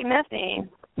like nothing.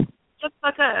 Just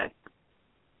fuck up.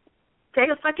 Take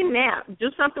a fucking nap.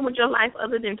 Do something with your life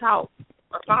other than talk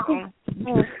or something.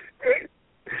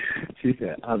 She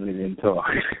said, other than talk.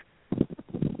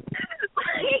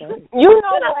 You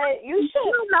know what? You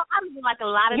should. I'm like a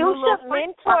lot of. You should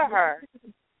mentor her.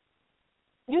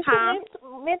 You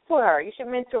should mentor her. You should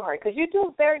mentor her because you do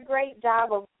a very great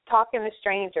job of talking to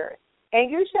strangers,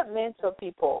 and you should mentor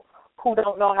people who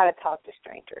don't know how to talk to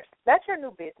strangers. That's your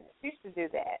new business. You should do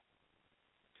that.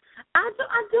 I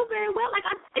do very well. Like,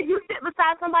 if you sit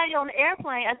beside somebody on the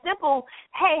airplane, a simple,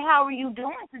 hey, how are you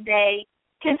doing today,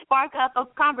 can spark up a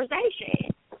conversation.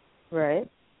 Right.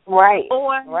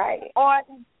 Or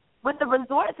with the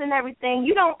resorts and everything,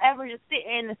 you don't ever just sit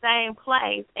in the same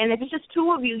place. And if it's just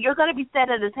two of you, you're going to be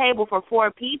set at a table for 4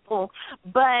 people,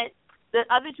 but the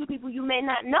other 2 people you may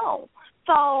not know.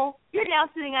 So you're now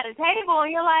sitting at a table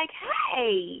and you're like,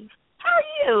 hey, how are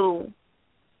you?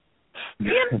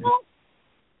 You know?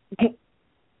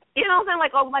 You know what I'm saying?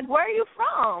 Like, like, where are you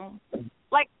from?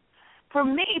 Like, for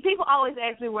me, people always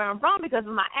ask me where I'm from because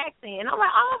of my accent. And I'm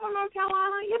like, oh, I'm from North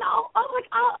Carolina, you know. I'm like,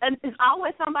 oh, and it's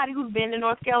always somebody who's been to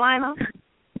North Carolina.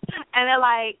 And they're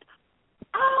like,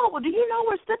 oh, well, do you know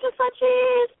where such and such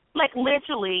is? Like,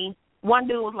 literally, one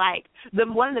dude was like,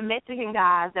 one of the Mexican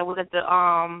guys that was at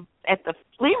the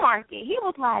flea market, he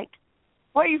was like,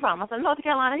 where are you from? I said, North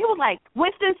Carolina. He was like,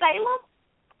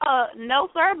 Winston-Salem? No,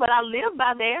 sir, but I live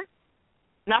by there.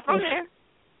 Not from there,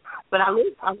 but I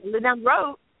live down the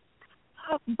road.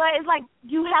 But it's like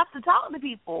you have to talk to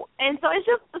people, and so it's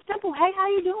just a simple, hey, how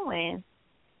you doing?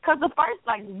 Because the first,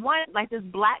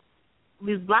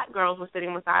 these black girls were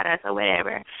sitting beside us or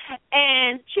whatever,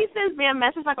 and she sends me a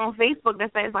message like on Facebook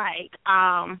that says like,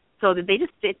 so did they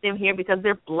just sit them here because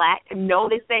they're black? No,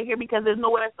 they stay here because there's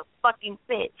nowhere else to fucking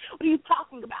sit. What are you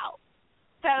talking about?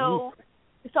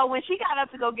 So when she got up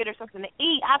to go get her something to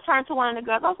eat, I turned to one of the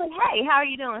girls. I was like, hey, how are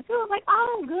you doing? She was like,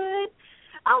 oh, I'm good.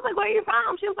 I was like, where are you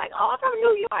from? She was like, oh, I'm from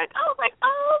New York. I was like,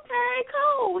 oh, okay,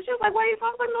 cool. She was like, where are you from?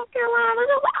 I was like, North Carolina.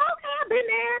 She was like, okay, I've been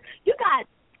there. You got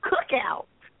cookout.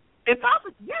 And so I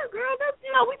was like, yeah, girl, that's,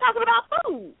 we talking about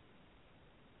food.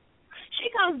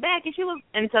 She comes back and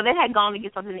so they had gone to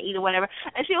get something to eat or whatever.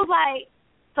 And she was like,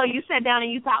 so you sat down and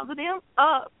you talked to them?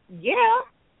 Yeah.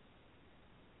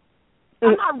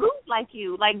 I'm not rude like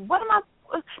you. Like, what am I?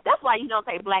 That's why you don't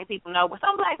say black people know. But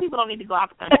some black people don't need to go out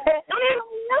the country. Don't even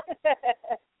know.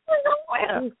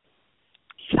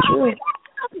 Nowhere.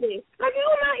 Like, you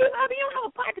don't have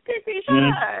a pocket fish. Shut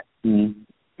up.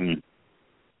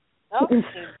 Oh,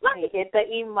 he hit the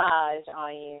image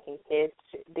on you. He hit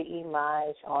the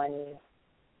image on you.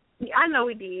 Yeah, I know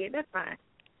he did. That's fine.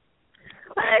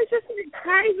 But it's just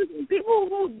crazy. People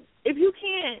who, if you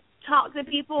can't talk to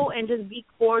people and just be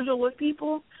cordial with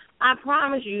people, I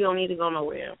promise you don't need to go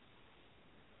nowhere.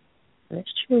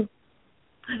 That's true.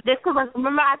 That's because,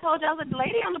 remember I told you, I was like, the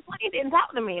lady on the plane didn't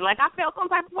talk to me. Like, I felt some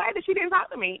type of way that she didn't talk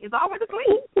to me. It's always a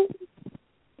clean.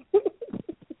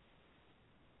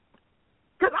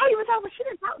 Because I even told her she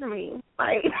didn't talk to me.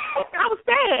 Like, I was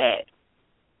sad.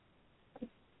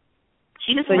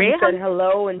 She just you said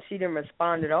hello and she didn't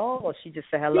respond at all, or she just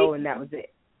said hello and that was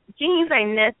it? She didn't say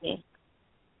nothing.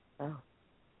 Oh.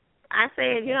 I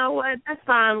said, you know what? That's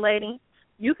fine, lady.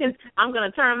 I'm going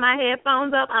to turn my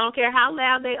headphones up. I don't care how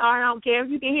loud they are. I don't care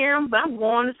if you can hear them, but I'm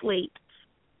going to sleep.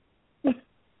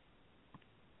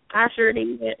 I sure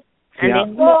did.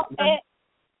 And then,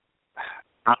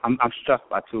 I'm struck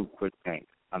by 2 quick things.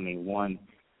 I mean, one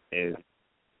is,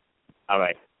 all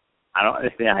right, I don't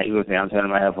understand how you would say I'm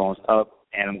turning my headphones up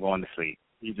and I'm going to sleep.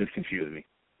 You just confuse me.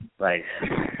 Like,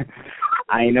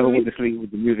 I ain't never went to sleep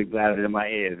with the music blasted in my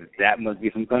ears. That must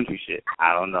be some country shit.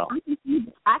 I don't know.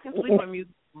 I can sleep with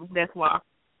music. That's why.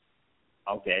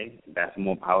 Okay, that's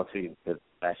more power to you, because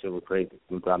that shit was crazy. It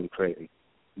would drive me crazy.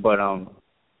 But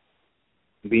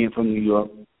being from New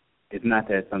York, it's not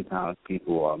that sometimes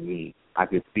people are mean. I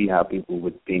could see how people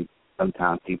would think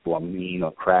sometimes people are mean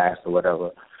or crass or whatever.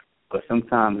 But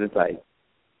sometimes it's like,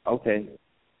 okay,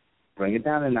 bring it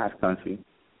down a notch, country.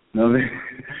 No,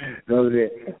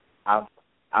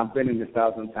 I've been in the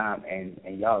South sometime, and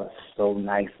y'all are so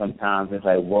nice sometimes. It's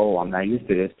like, whoa, I'm not used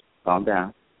to this. Calm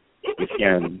down. You're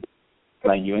scaring me.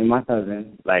 Like, you ain't my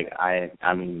cousin. Like, I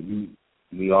mean,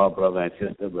 we all brother and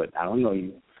sister, but I don't know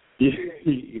you.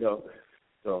 You know,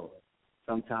 so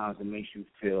sometimes it makes you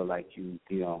feel like you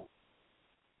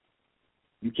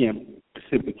can't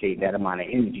reciprocate that amount of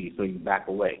energy, so you back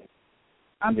away.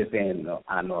 I'm just saying,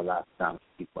 I know a lot of times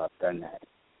people have done that.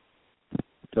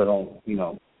 So don't,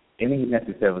 it ain't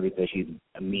necessarily that she's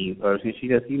a mean person. She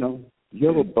just,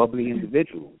 you're a bubbly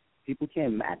individual. People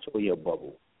can't match all your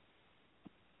bubble.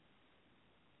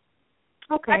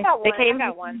 Okay. I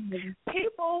got one.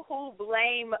 People who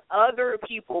blame other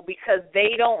people because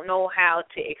they don't know how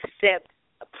to accept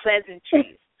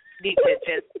pleasantries need to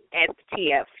just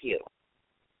STFU.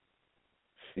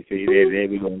 See, there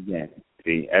we go again.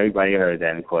 See, everybody heard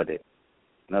that and caught it.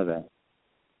 Know that.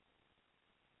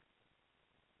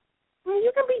 Well,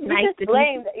 you can be nice. You just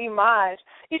blame Imaj.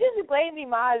 You just blame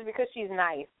Imaj because she's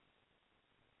nice.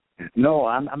 No,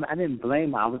 I didn't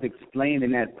blame her. I was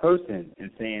explaining that person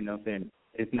and saying, you know what I'm saying,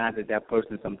 it's not that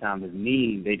person sometimes is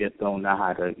mean. They just don't know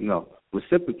how to,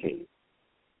 reciprocate.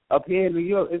 Up here in New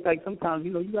York, it's like sometimes,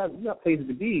 you got places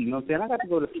to be. You know what I'm saying? I got to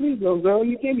go to sleep, little girl.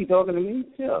 You can't be talking to me.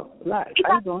 Chill. Relax.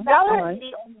 How you doing? On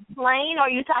the plane, or are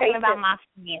you talking about my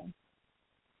friend?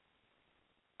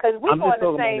 Because we're going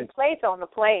to the same place on the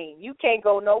plane. You can't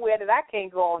go nowhere that I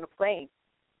can't go on the plane.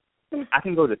 I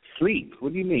can go to sleep.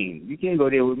 What do you mean? You can't go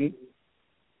there with me?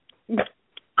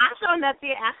 I sure enough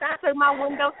did. After I took my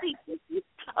window seat,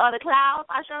 the clouds,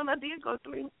 I sure enough did go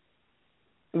sleep.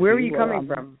 Where are you coming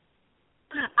from?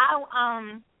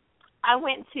 I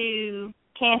went to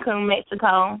Cancun,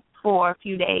 Mexico for a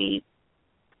few days,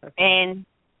 and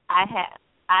I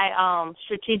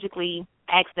strategically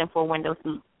asked them for a window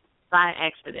seat. So I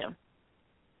asked for them.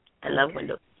 I love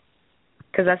windows.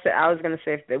 Because I was going to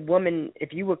say,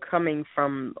 if you were coming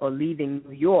from or leaving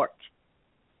New York,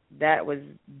 that was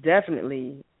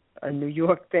definitely a New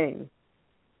York thing.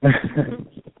 So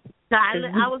I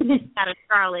was out of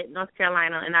Charlotte, North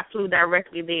Carolina, and I flew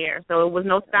directly there. So it was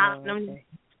no stop. Okay.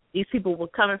 These people were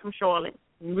coming from Charlotte.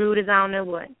 Rude as I don't know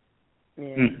what.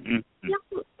 Yeah.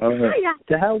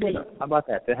 To hell with them. How about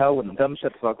that? To hell with them. Tell them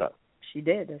shut the fuck up. She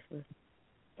did. That's what.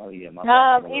 Oh, yeah.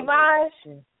 Imaj,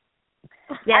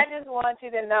 yes. I just want you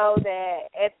to know that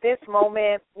at this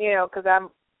moment, because I'm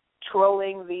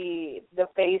trolling the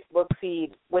Facebook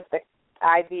feed with the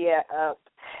idea up,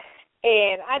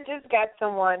 and I just got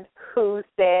someone who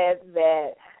said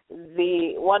that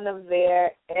one of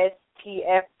their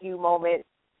STFU moments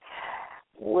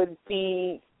would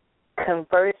be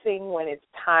conversing when it's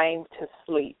time to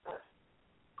sleep.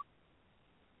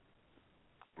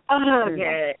 Oh,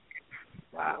 okay.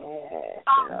 Wow.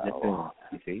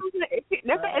 You see? Is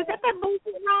that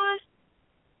bullshit, Ron?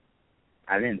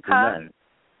 I didn't do nothing.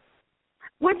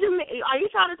 What you mean? Are you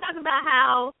trying to talk about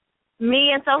how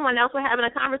me and someone else were having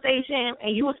a conversation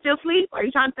and you were still asleep? Are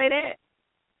you trying to say that?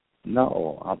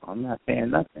 No, I'm not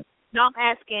saying nothing. No, I'm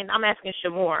asking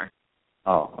Shamor.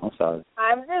 Oh, I'm sorry.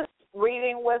 I'm just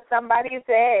reading what somebody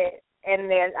said,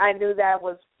 and then I knew that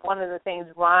was one of the things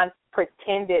Ron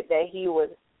pretended that he was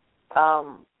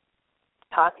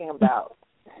talking about.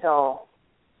 So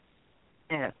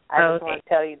yeah. I just want to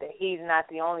tell you that he's not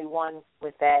the only one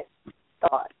with that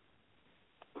thought.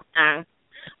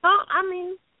 Well, I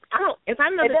mean, I don't. If I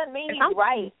know, it doesn't mean he's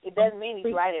right. It doesn't mean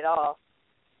he's right at all.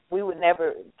 We would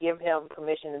never give him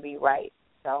permission to be right.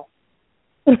 So,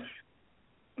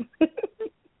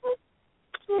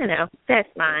 that's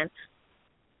fine.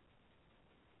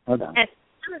 Hold on.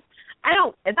 I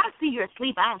don't. If I see you're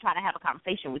asleep, I don't try to have a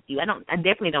conversation with you. I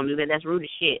definitely don't do that. That's rude as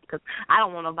shit. Because I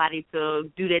don't want nobody to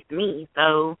do that to me.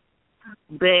 So,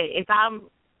 but if I'm,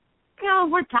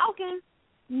 we're talking.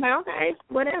 Okay,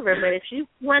 whatever. But if you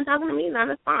weren't talking to me, then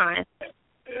that's fine.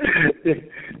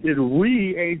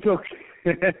 We ain't talking.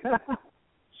 We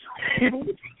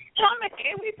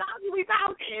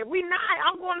talking. We not.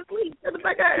 I'm going to sleep.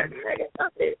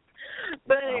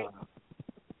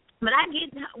 But I get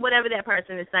whatever that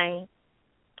person is saying.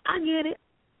 I get it.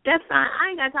 That's fine. I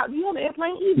ain't got to talk to you on the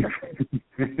airplane either.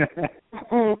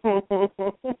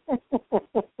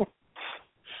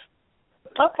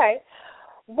 Okay.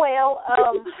 Well,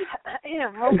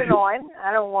 moving on.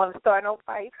 I don't want to start no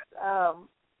fights. I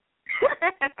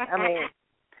mean,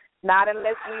 not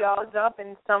unless we all jump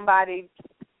and somebody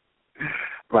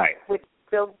right would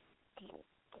feel,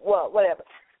 well, whatever.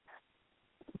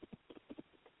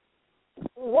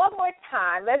 One more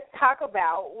time, let's talk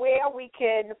about where we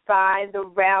can find the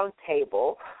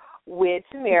Roundtable with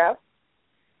Tamira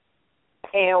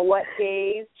and what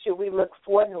days should we look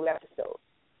for new episodes.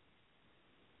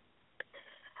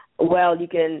 Well, you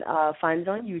can find it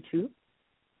on YouTube,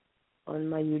 on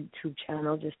my YouTube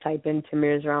channel. Just type in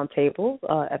Tamira's Roundtable,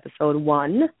 episode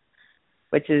 1,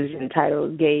 which is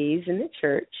entitled Gays in the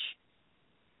Church,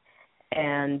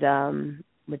 and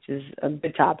which is a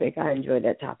good topic. I enjoyed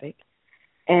that topic.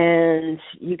 And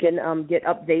you can get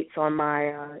updates on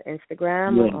my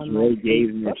Instagram. You enjoy gays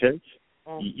in the church?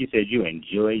 You said you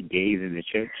enjoy gays in the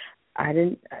church? I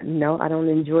don't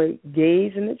enjoy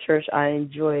gays in the church. I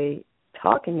enjoy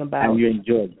talking about. And you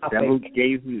enjoy several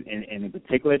gays in a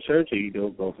particular church, or you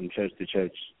don't go from church to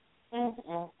church?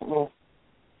 Well,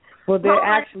 they're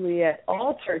actually at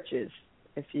all churches,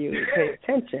 if you pay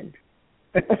attention.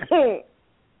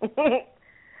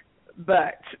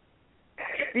 But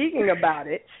speaking about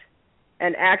it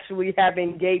and actually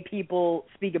having gay people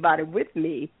speak about it with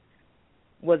me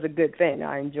was a good thing.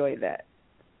 I enjoyed that.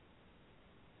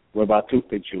 What about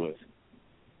toothpick chewers?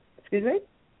 Excuse me?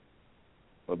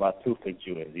 What about toothpick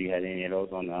chewers? Do you have any of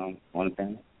those on the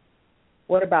panel?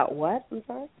 What about what? I'm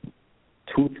sorry?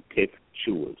 Toothpick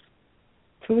chewers.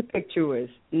 Toothpick chewers.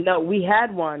 No, we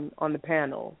had one on the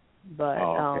panel, but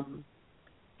okay.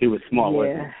 He was smart,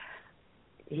 wasn't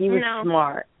he? He was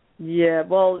smart. Yeah,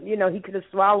 well, he could have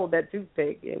swallowed that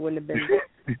toothpick. It wouldn't have been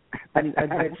a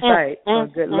good sight or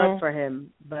good luck for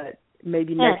him. But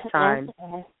maybe next time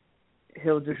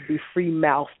he'll just be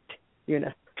free-mouthed,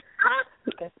 The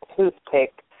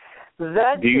toothpick.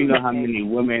 Do you know how many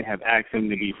women have asked him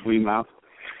to be free-mouthed?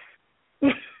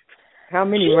 How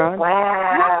many, Ron?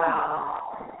 Wow.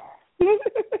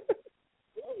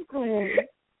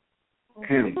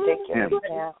 Him.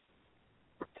 Yeah.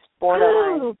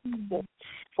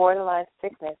 Borderline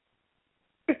sickness.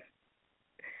 I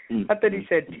thought he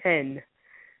said 10.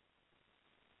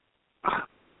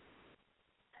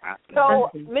 So,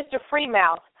 Mr.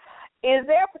 Freemouth, is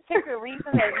there a particular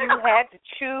reason that you had to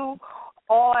chew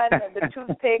on the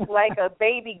toothpick like a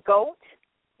baby goat,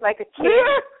 like a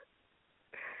kid?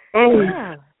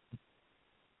 Yeah.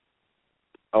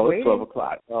 Oh, it's 12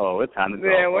 o'clock. Oh, it's time to go.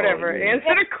 Yeah, whatever.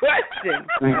 Answer the question.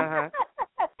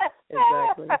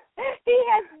 Exactly. He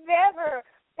has never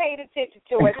paid attention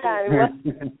to what time it was.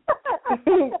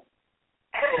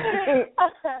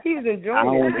 He was enjoying it. I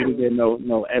don't want you to get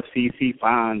no FCC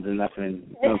fines or nothing.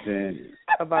 You know what I'm saying?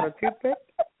 About a toothpick?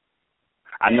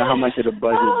 I know how much of the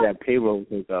budget that payroll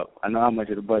takes up. I know how much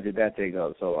of the budget that takes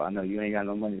up. So I know you ain't got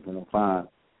no money for no fine.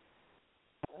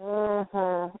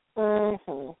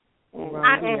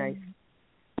 Nice.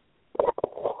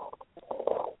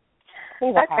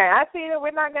 Okay, I see that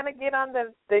we're not going to get on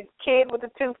the kid with the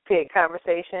toothpick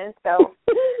conversation. So,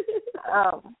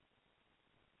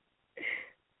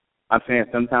 I'm saying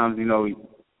sometimes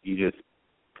you just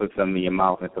put something in your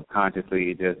mouth and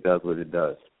subconsciously it just does what it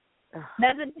does.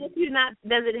 Does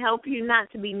it help you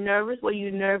not to be nervous? Were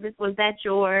you nervous? Was that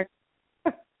your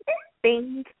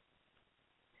thing?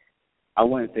 I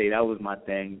wouldn't say that was my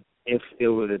thing. If it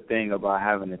was a thing about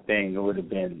having a thing, it would have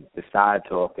been the side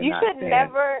talk. And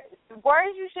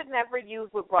words you should never use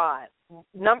with Ron.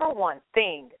 Number one,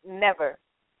 thing, never.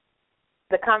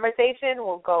 The conversation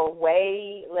will go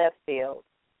way left field.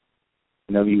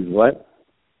 Never use what?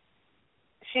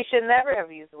 She should never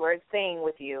have used the word thing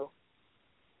with you.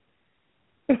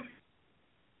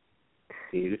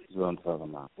 See, this is what I'm talking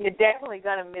about. You're definitely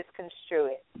going to misconstrue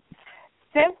it.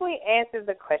 Simply answer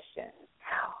the question.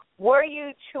 Were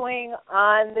you chewing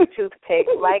on the toothpick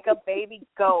like a baby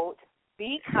goat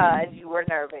because you were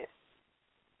nervous?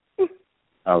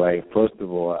 All right. First of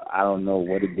all, I don't know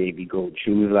what a baby goat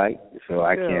chews like, so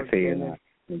I can't say it.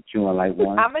 I'm chewing like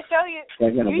one. I'm gonna show you.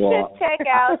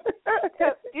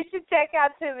 You should check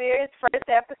out Tamira's first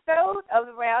episode of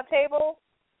the Roundtable.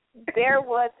 There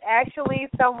was actually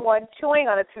someone chewing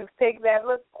on a toothpick that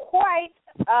looked quite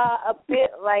a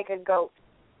bit like a goat.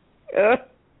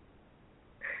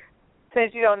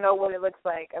 Since you don't know what it looks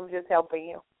like, I'm just helping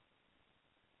you.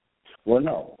 Well,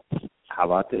 no. How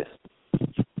about this?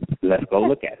 Let's go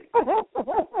look at it.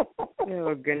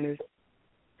 Oh, goodness.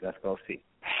 Let's go see.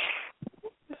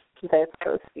 Let's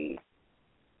go see.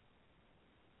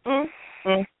 I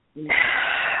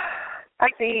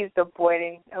see he's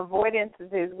avoiding. Avoidance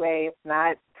is his way of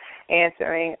not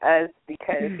answering us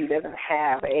because he doesn't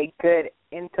have a good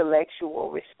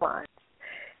intellectual response.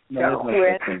 No, so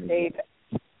we're at the stage.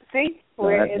 See,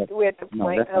 we're at the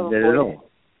point of avoidance.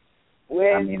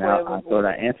 I thought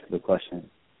I answered the question,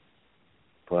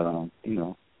 but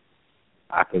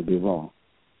I could be wrong.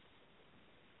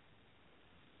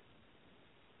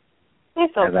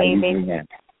 It's okay, baby.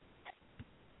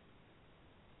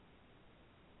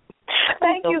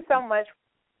 Thank you so much,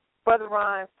 Brother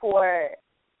Ron, for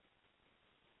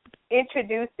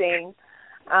introducing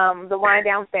the Wind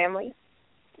Down family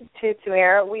to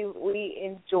Tamira. We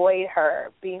enjoyed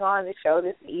her being on the show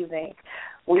this evening.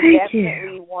 We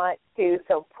definitely want to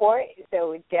support,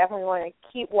 so we definitely want to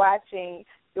keep watching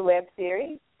the web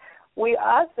series. We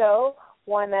also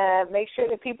want to make sure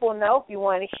that people know if you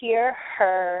want to hear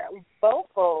her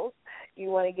vocals, you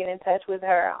want to get in touch with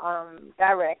her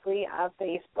directly on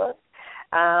Facebook.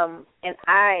 And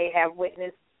I have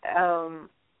witnessed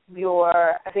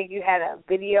I think you had a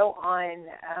video on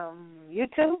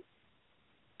YouTube,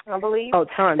 I believe. Oh,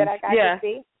 tons. That I got to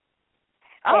see.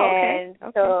 Oh, and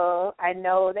so I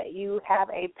know that you have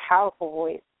a powerful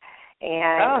voice,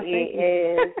 and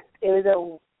it was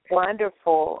a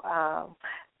wonderful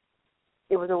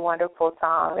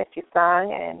song that you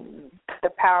sung, and the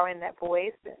power in that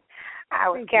voice. And I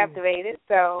was captivated.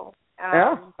 So,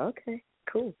 okay,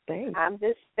 cool, thanks. I'm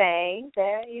just saying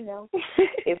that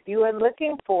if you are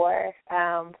looking for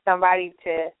somebody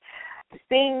to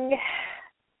sing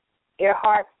your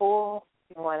heart full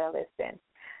you want to listen.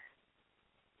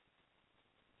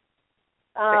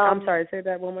 I'm sorry, say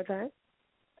that one more time.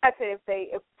 I said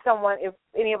if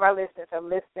any of our listeners are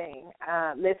listening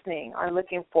or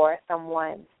looking for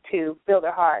someone to fill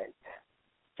their hearts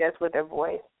just with their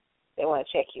voice, they want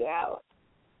to check you out.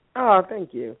 Oh,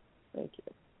 thank you.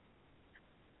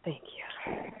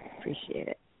 Appreciate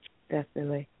it.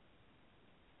 Definitely.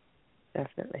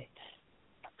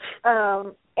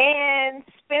 And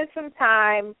spend some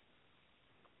time,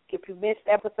 if you missed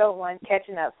episode 1,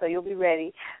 catching up, so you'll be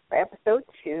ready for episode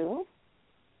 2.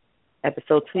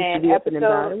 Episode 2 should be up in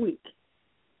about a week.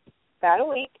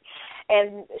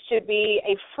 And should be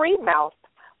a free mouth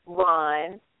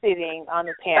Ron sitting on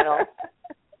the panel.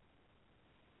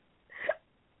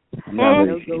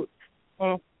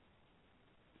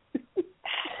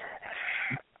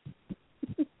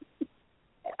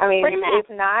 I mean, if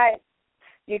not,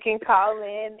 you can call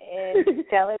in and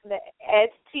tell him the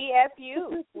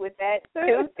STFU with that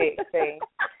toothpick thing.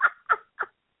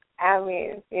 I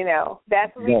mean,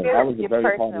 that's what we do. That was a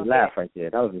very hearty laugh right there.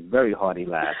 That was a very hearty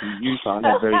laugh. You found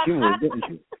that very humorous, didn't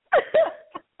you?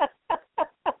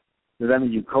 Does that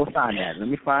mean you co-signed that? Let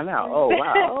me find out. Oh,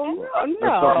 wow.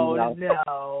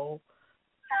 No.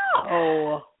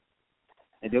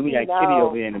 And then we got Kitty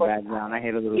over here in the background. I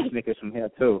heard a little snickers from her,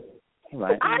 too.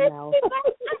 Right. I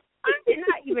did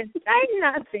not even say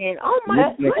nothing. Oh,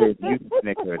 my goodness. You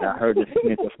snickered. I heard the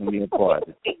snicker from your part.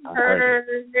 You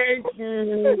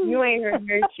ain't heard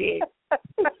her shit.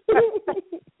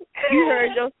 You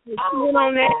heard your shit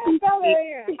on that.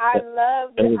 I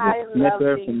love it. It was a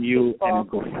snicker from you and a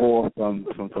guffaw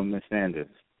from Miss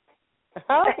Sanders.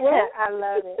 Oh, well, I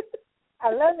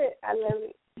love it.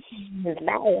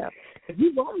 If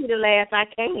you want me to laugh, I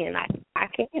can. I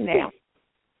can now.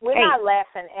 We're not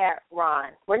laughing at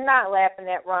Ron. We're not laughing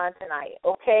at Ron tonight,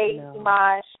 okay,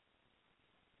 Maj?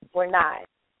 We're not.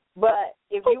 But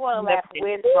if you want to laugh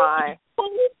with Ron,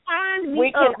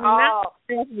 we can all.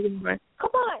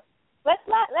 Come on, let's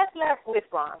laugh with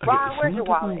Ron. Ron, where's your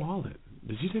wallet?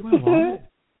 Did you take my wallet?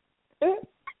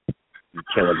 You're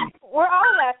killing me. We're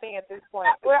all laughing at this point.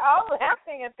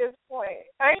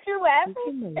 Aren't you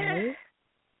laughing?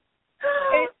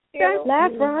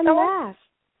 Laugh, Ron, laugh.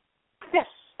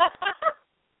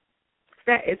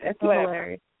 That's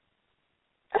hilarious.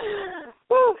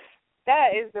 That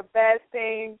is the best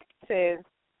thing to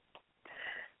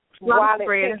wallet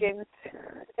chickens.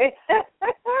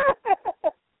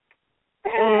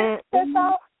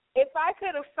 If I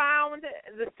could have found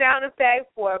the sound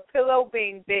effect for a pillow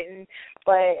being bitten,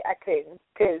 but I couldn't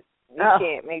because you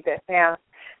can't make that sound.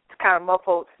 It's kind of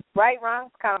muffled. Right, Ron?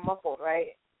 It's kind of muffled,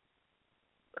 right?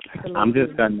 I'm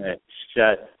just going to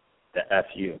shut the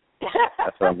FU.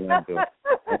 That's what I'm going to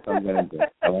do.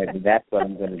 All right, that's what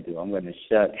I'm going to do. I'm going to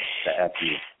shut the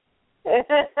FU.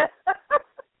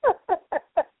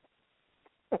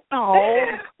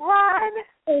 Ron,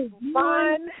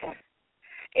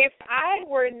 if I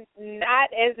were not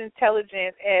as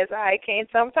intelligent as I can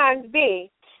sometimes be,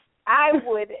 I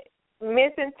would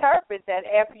misinterpret that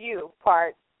FU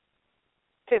part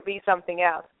to be something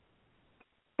else.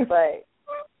 But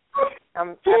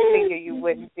I figure you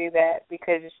wouldn't do that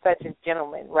because you're such a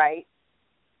gentleman, right?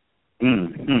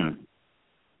 Mm-hmm.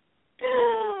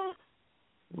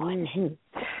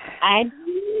 I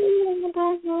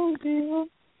don't know, girl.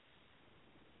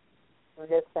 I'm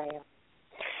just saying.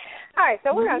 All right,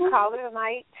 so we're going to call it a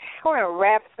night. We're going to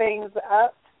wrap things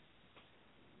up.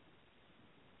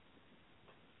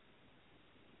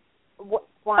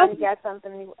 Juan, you got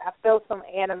something? I feel some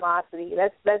animosity.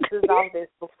 Let's resolve this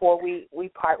before we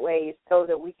part ways so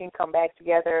that we can come back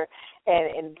together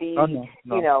and be,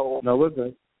 No, we're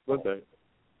good. We're good.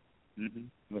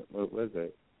 Mm-hmm. We're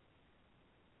good.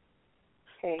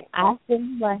 Okay. I feel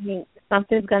like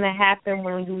something's going to happen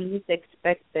when you least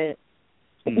expect it.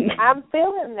 I'm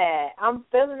feeling that. I'm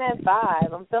feeling that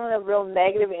vibe. I'm feeling a real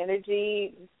negative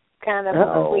energy kind of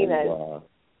between us.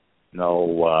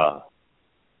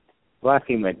 Well, I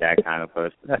seem like that kind of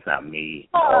person. That's not me.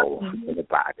 No, forget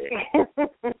about it.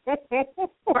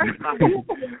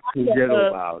 Forget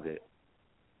about it.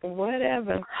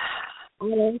 Whatever. I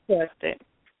don't trust it.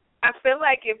 I feel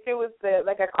like if it was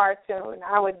like a cartoon,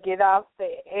 I would get off the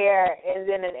air and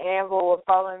then an anvil would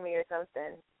follow me or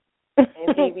something.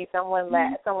 And maybe somewhere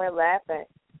laughing.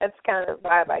 That's kind of the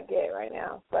vibe I get right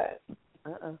now. But,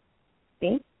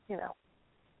 see?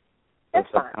 It's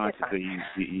fine.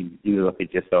 You look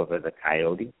at yourself as a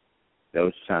coyote? Is that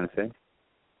what you're trying to say?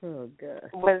 Oh,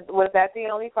 God. Was that the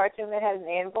only cartoon that had an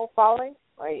anvil falling?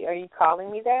 Are you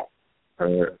calling me that?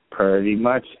 Pretty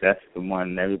much. That's the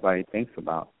one everybody thinks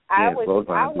about. I would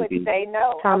say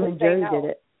no. Tom and Jerry did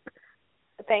it.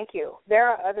 Thank you. There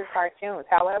are other cartoons.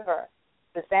 However,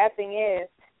 the sad thing is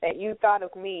that you thought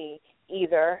of me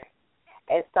either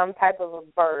as some type of a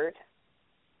bird.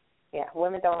 Yeah,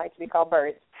 women don't like to be called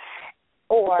birds.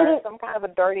 Or some kind of a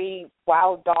dirty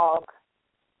wild dog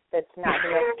that's not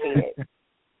domesticated.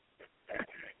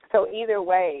 So either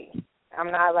way,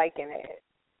 I'm not liking it.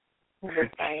 I'm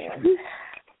just saying.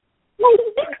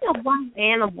 Speaking of wild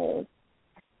animals,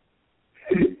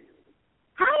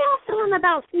 how y'all feeling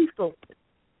about Cecil?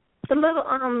 The little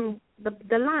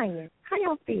the lion. How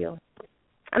y'all feel?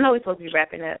 I know we're supposed to be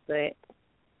wrapping up, but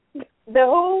the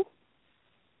who?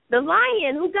 The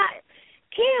lion who got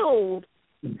killed.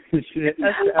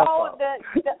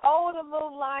 The older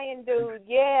little lion dude.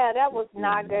 Yeah, that was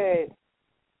not good.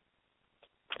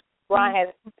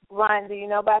 Ron, do you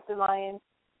know about the lion?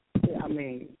 I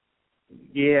mean,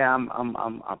 yeah, I'm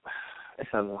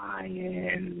it's a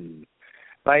lion.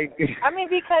 Like, I mean,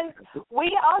 because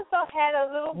we also had a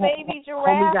little baby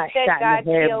giraffe that got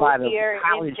killed by the here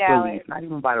college in Dallas. police, not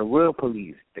even by the real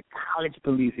police. The college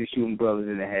police is shooting brothers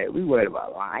in the head. We worried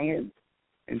about lions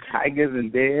and tigers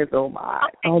and bears. Oh my!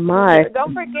 Oh my!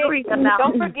 Don't forget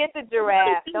the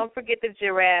giraffe. Don't forget the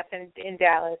giraffe in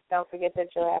Dallas. Don't forget the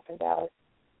giraffe in Dallas.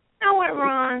 You know what,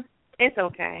 Ron? It's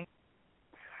okay.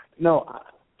 No.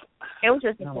 It was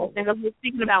just a thing. I was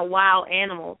speaking about wild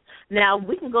animals. Now,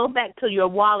 we can go back to your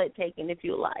wallet taking if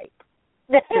you like.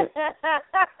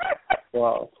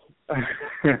 Well.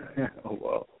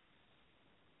 Well.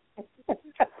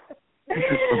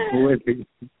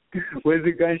 Where's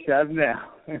the gunshot now?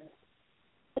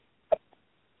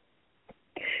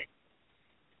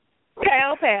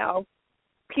 Pow, pow.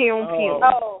 Pew, pew.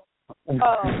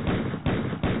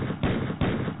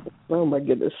 Oh, my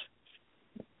goodness.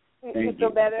 You feel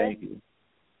better? Thank you.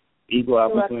 Equal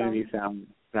opportunity sound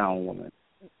woman.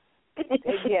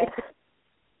 Yes.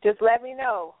 Just let me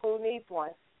know who needs one.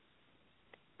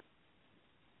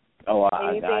 Oh,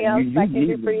 anything else I can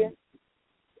do for you?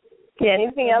 Yeah,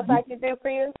 anything else I can do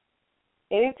for you?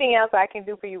 Anything else I can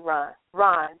do for you, Ron?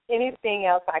 Ron, anything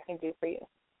else I can do for you?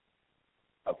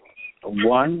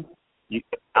 One, I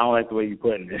don't like the way you're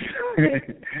putting this.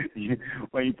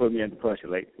 When you put me under pressure,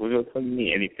 like, what do you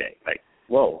mean anything? Like,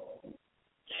 whoa.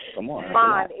 Come on.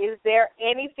 Ron, is there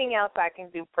anything else I can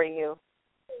do for you?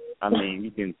 I mean,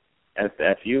 you can F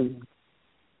you.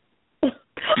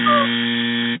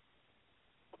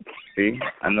 See?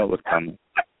 I know what's coming.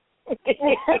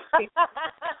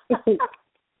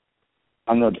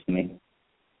 I know it's me.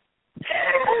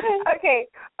 Okay.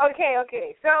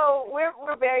 So we're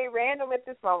very random at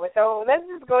this moment. So let's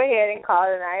just go ahead and call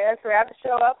it a night. Let's wrap the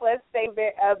show up. Let's say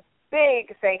a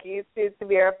big thank you to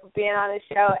Tamira for being on the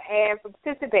show and for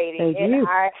participating in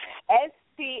our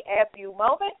STFU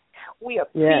moment. We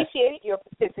appreciate your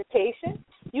participation.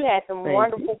 You had some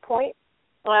wonderful points.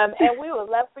 And we would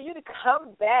love for you to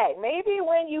come back. Maybe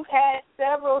when you've had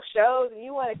several shows and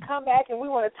you want to come back and we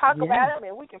want to talk about them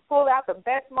and we can pull out the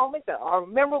best moments or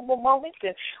memorable moments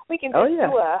and we can just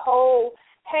do a whole,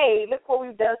 hey, look what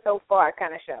we've done so far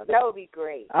kind of show. That would be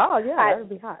great. Oh, yeah, that would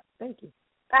be hot. Thank you.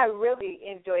 I really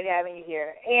enjoyed having you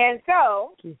here. And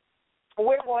so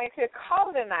we're going to call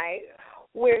it a night.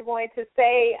 We're going to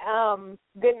say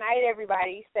good night,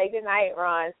 everybody. Say good night,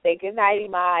 Ron. Say good night,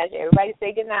 Imaj. Everybody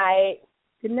say good night.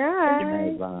 Good night. Good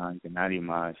night, Ron. Good night,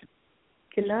 Imaj.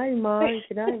 Good night, Imaj.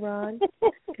 Good night, Ron.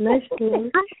 Good night,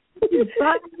 Shakir.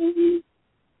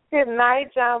 Good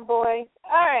night, John Boy.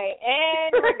 All right,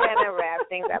 and we're going to wrap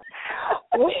things up.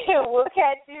 We'll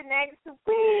catch you next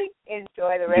week.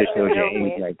 Enjoy the rest of your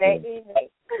Wednesday evening.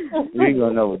 We ain't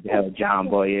going to know what the hell John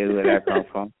Boy is, where that comes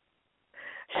from.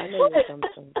 I know where it comes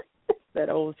from. That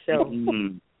old show.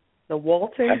 Mm-hmm. The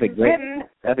Walton.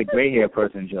 That's a gray hair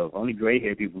person joke. Only gray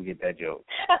hair people get that joke.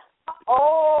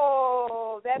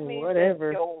 Oh, that means that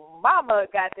your mama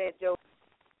got that joke.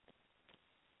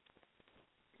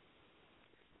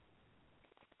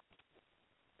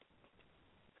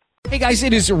 Hey guys,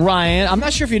 it is Ryan. I'm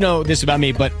not sure if you know this about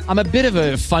me, but I'm a bit of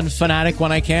a fun fanatic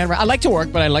when I can. I like to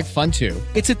work, but I like fun too.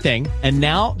 It's a thing. And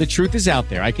now the truth is out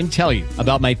there. I can tell you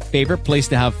about my favorite place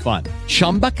to have fun.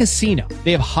 Chumba Casino.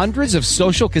 They have hundreds of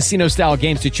social casino style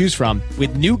games to choose from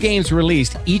with new games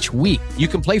released each week. You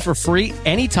can play for free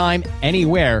anytime,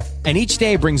 anywhere. And each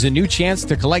day brings a new chance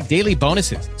to collect daily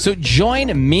bonuses. So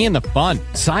join me in the fun.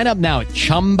 Sign up now at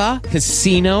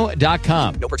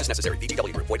ChumbaCasino.com. No purchase necessary.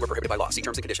 VGW Group. Void where prohibited by law. See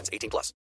terms and conditions. 18+.